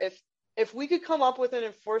believer, if we could come up with an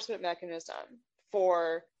enforcement mechanism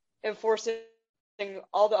for enforcing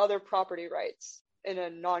all the other property rights in a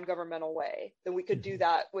non-governmental way, then we could do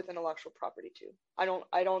that with intellectual property too. I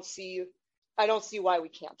don't see why we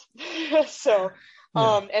can't. So,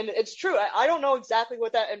 and it's true. I don't know exactly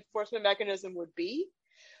what that enforcement mechanism would be,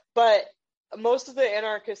 but most of the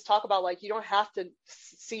anarchists talk about, like, you don't have to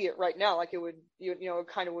see it right now. Like, it would, it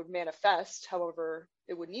kind of would manifest however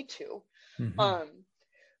it would need to.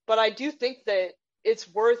 But I do think that it's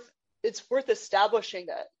worth establishing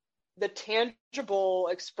that the tangible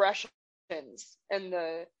expressions and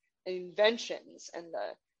the inventions and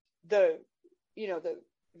the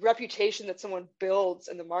reputation that someone builds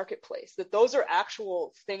in the marketplace, that those are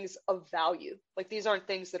actual things of value. Like, these aren't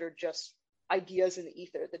things that are just ideas in the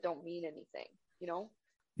ether that don't mean anything,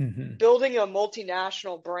 Building a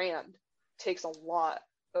multinational brand takes a lot.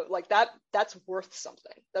 Like, that's worth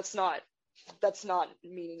something. That's not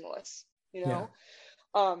meaningless, Yeah.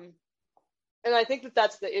 And I think that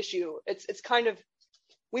that's the issue. It's kind of,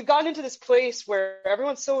 we've gotten into this place where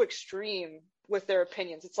everyone's so extreme with their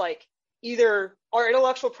opinions. It's like, either our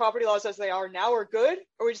intellectual property laws as they are now are good,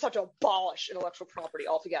 or we just have to abolish intellectual property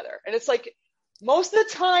altogether. And it's like, most of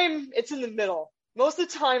the time it's in the middle. Most of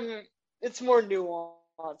the time it's more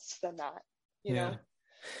nuanced than that, you know?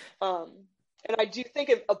 And I do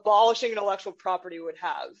think abolishing intellectual property would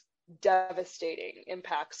have devastating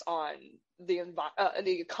impacts on the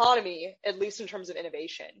economy, at least in terms of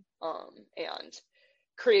innovation, and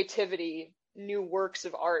creativity, new works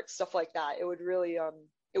of art, stuff like that. It would really,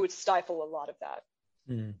 it would stifle a lot of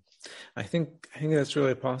that. I think that's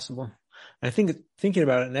really possible. I think, thinking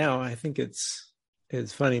about it now, I think it's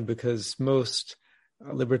funny because most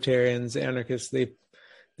libertarians, anarchists,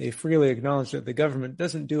 they freely acknowledge that the government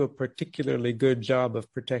doesn't do a particularly good job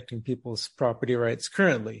of protecting people's property rights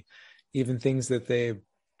currently, even things that they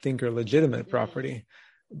think are legitimate property.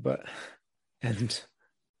 And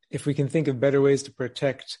if we can think of better ways to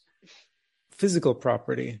protect physical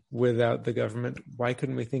property without the government, why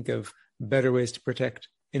couldn't we think of better ways to protect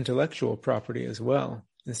intellectual property as well,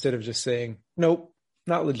 instead of just saying, nope,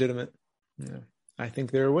 not legitimate? I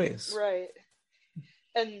think there are ways. Right.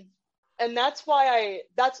 And that's why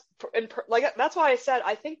that's why I said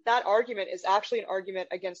I think that argument is actually an argument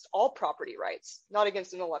against all property rights, not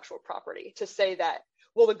against intellectual property, to say that,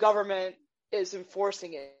 well, the government is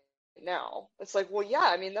enforcing it now. It's like, well, yeah,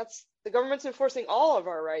 I mean, the government's enforcing all of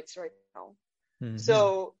our rights right now.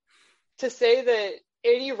 So to say that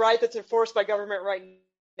any right that's enforced by government right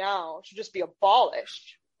now should just be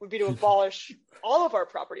abolished would be to abolish all of our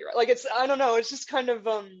property rights. Like, I don't know, it's just kind of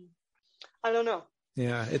I don't know.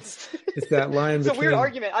 Yeah, it's that line it's between, a weird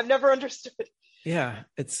argument. I've never understood. Yeah,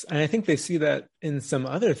 and I think they see that in some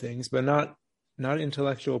other things, but not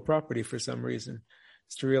intellectual property for some reason.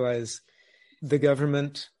 It's to realize the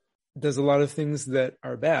government does a lot of things that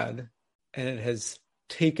are bad, and it has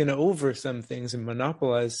taken over some things and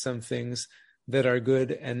monopolized some things that are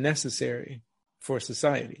good and necessary for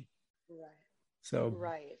society. Right. So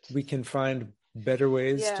we can find better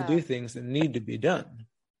ways to do things that need to be done.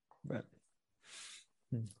 But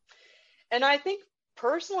and I think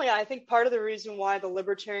personally, part of the reason why the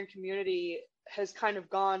libertarian community has kind of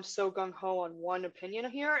gone so gung-ho on one opinion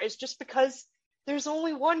here is just because there's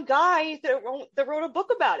only one guy that wrote a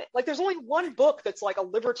book about it. Like, there's only one book that's like a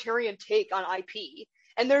libertarian take on IP,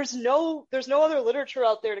 and there's no other literature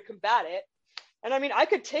out there to combat it. And I mean, I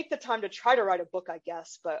could take the time to try to write a book, I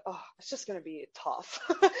guess, but it's just going to be tough.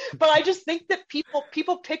 But I just think that people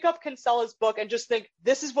pick up Kinsella's book and just think,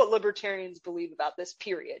 this is what libertarians believe about this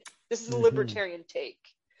period. This is a libertarian take.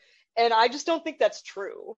 And I just don't think that's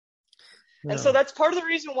true. No. And so that's part of the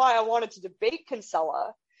reason why I wanted to debate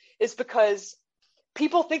Kinsella, is because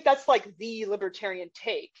people think that's like the libertarian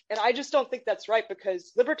take. And I just don't think that's right,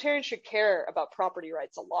 because libertarians should care about property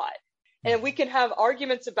rights a lot. And we can have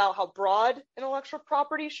arguments about how broad intellectual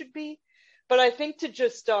property should be. But I think to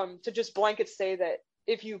just blanket say that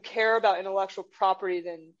if you care about intellectual property,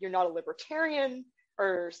 then you're not a libertarian,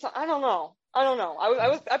 or so, I don't know.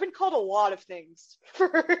 I've been called a lot of things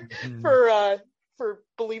for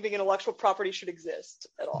believing intellectual property should exist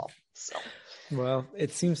at all. So, well,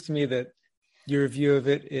 it seems to me that your view of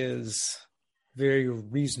it is very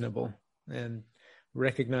reasonable, and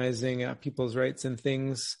recognizing people's rights in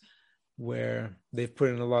things where they've put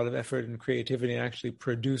in a lot of effort and creativity and actually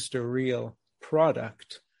produced a real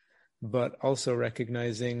product, but also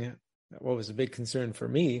recognizing what was a big concern for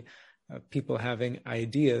me, people having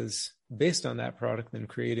ideas based on that product and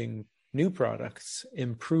creating new products,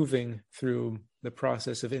 improving through the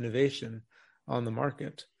process of innovation on the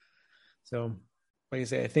market. So, like I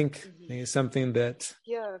say, I think it's something that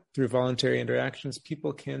through voluntary interactions,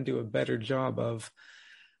 people can do a better job of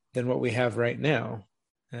than what we have right now.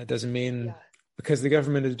 It doesn't mean because the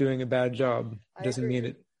government is doing a bad job, it doesn't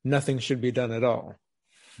mean nothing should be done at all.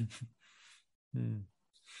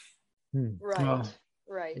 Right. Well,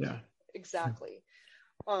 right. Yeah. Exactly.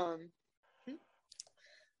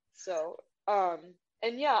 So,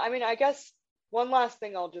 and yeah, I mean, I guess one last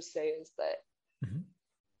thing I'll just say is that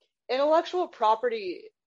intellectual property,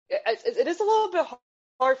 it is a little bit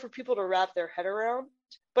hard for people to wrap their head around,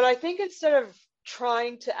 but I think instead of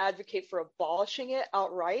trying to advocate for abolishing it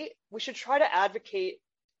outright, we should try to advocate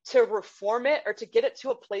to reform it, or to get it to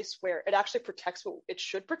a place where it actually protects what it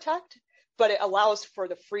should protect, but it allows for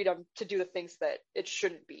the freedom to do the things that it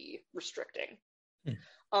shouldn't be restricting.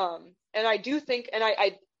 And I do think, and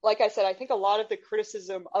I like I said, I think a lot of the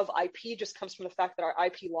criticism of IP just comes from the fact that our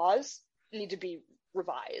IP laws need to be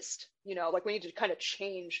revised. Like we need to kind of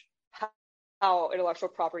change how intellectual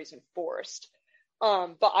property is enforced.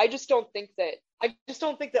 But I just don't think that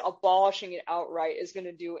abolishing it outright is going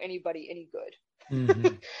to do anybody any good.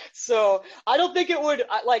 So I don't think it would,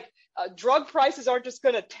 drug prices aren't just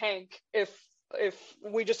going to tank if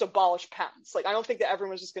we just abolish patents. Like, I don't think that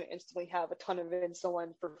everyone's just going to instantly have a ton of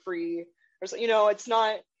insulin for free, or so, it's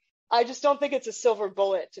not. I just don't think it's a silver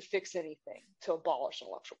bullet to fix anything, to abolish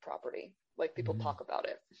intellectual property like people talk about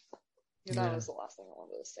it. That was the last thing I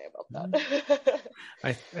wanted to say about that.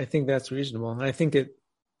 I think that's reasonable. And I think it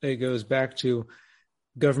goes back to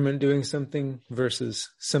government doing something versus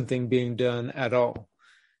something being done at all.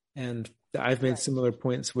 And I've made similar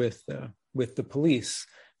points with the police.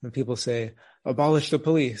 When people say, abolish the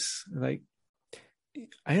police, like,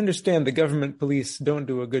 I understand the government police don't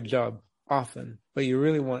do a good job often, but you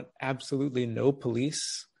really want absolutely no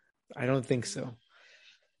police? I don't think so.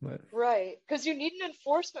 But, right, because you need an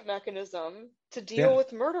enforcement mechanism to deal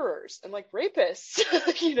with murderers and like rapists,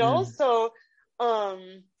 So,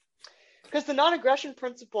 because the non-aggression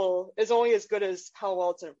principle is only as good as how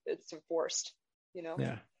well it's enforced.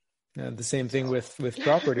 Yeah, the same thing with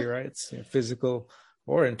property rights, physical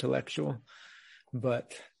or intellectual. And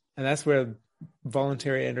that's where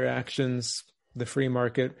voluntary interactions, the free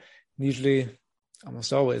market, usually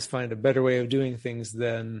almost always find a better way of doing things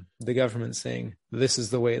than the government saying, this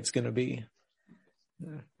is the way it's going to be.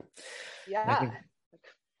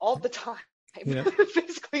 All the time.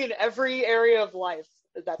 Basically in every area of life,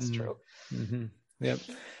 that's true. Yep.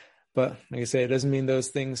 But like I say, it doesn't mean those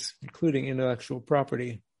things, including intellectual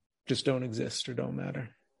property, just don't exist or don't matter.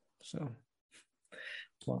 So,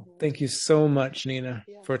 well, thank you so much, Nina,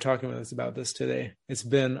 for talking with us about this today. It's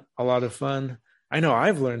been a lot of fun. I know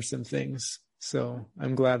I've learned some things, so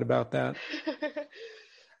I'm glad about that.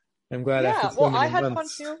 I'm glad after so many I had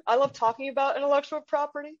months. Fun too. I love talking about intellectual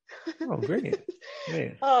property. Oh, great.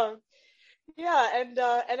 Great. And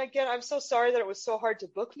again, I'm so sorry that it was so hard to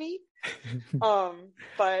book me.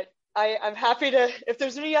 But I'm happy to, if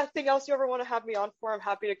there's anything else you ever want to have me on for, I'm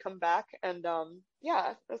happy to come back. And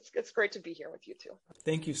it's great to be here with you too.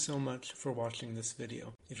 Thank you so much for watching this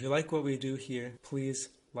video. If you like what we do here, please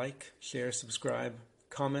like, share, subscribe,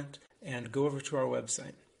 comment, and go over to our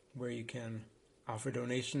website where you can offer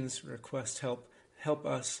donations, request help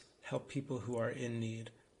us help people who are in need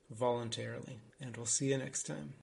voluntarily. And we'll see you next time.